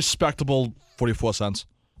 I'll get a respectable 44 cents.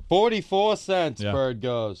 44 cents, Yeah. Bird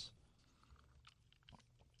goes.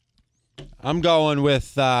 I'm going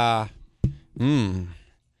with, I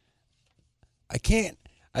can't,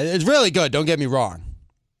 it's really good, don't get me wrong.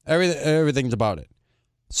 Everything's about it.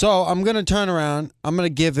 So I'm going to turn around, I'm going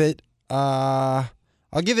to give it, I'll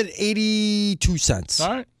give it 82 cents.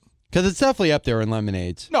 All right. Because it's definitely up there in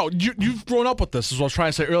lemonades. No, you've grown up with this, is what I was trying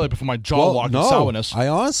to say earlier before my jaw lock and sourness. I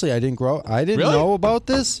honestly, I didn't Really? know about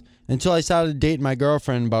this until I started dating my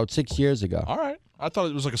girlfriend about 6 years ago. All right. I thought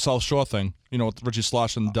it was like a South Shore thing, with Richie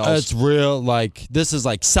Slosh and Dells. It's real, this is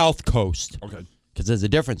like South Coast. Okay. Because there's a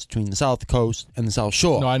difference between the South Coast and the South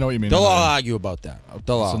Shore. No, I know what you mean. They'll all argue about that.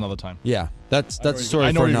 That's another time. Yeah, that's a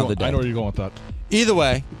story for another day. I know where you're going with that. Either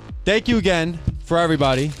way, thank you again for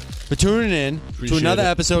everybody for tuning in to Appreciate another it.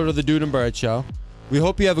 episode of the Dude and Bird Show. We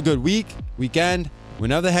hope you have a good week, weekend,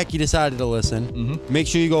 whenever the heck you decided to listen. Make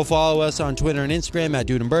sure you go follow us on Twitter and Instagram at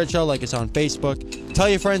Dude and Bird Show, like us on Facebook. Tell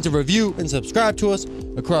your friends to review and subscribe to us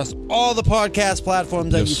across all the podcast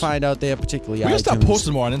platforms that you Yes. find out there, particularly We gotta stop iTunes.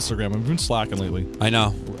 posting more on Instagram. We've been slacking lately. I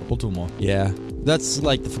know. We'll do more. Yeah, that's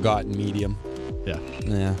like the forgotten medium. Yeah.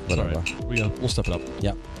 Yeah, whatever. Sorry. We'll step it up.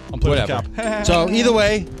 Yep. I'm putting Whatever. the cap. So either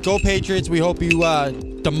way, go Patriots. We hope you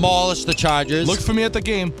demolish the Chargers. Look for me at the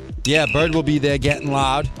game. Yeah, Bird will be there getting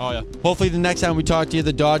loud. Oh, yeah. Hopefully the next time we talk to you,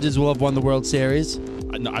 the Dodgers will have won the World Series.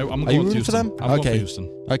 I'm Are going you with rooting Houston. for them? I'm going Okay. for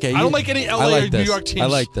Houston. Okay. I don't like any LA or New York teams. I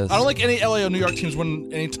like this. I don't like any LA or New York teams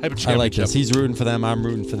winning any type of championship. I like this. He's rooting for them. I'm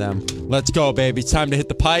rooting for them. Let's go, baby. It's time to hit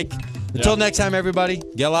the pike. Until next time, everybody,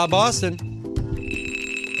 get loud, Boston.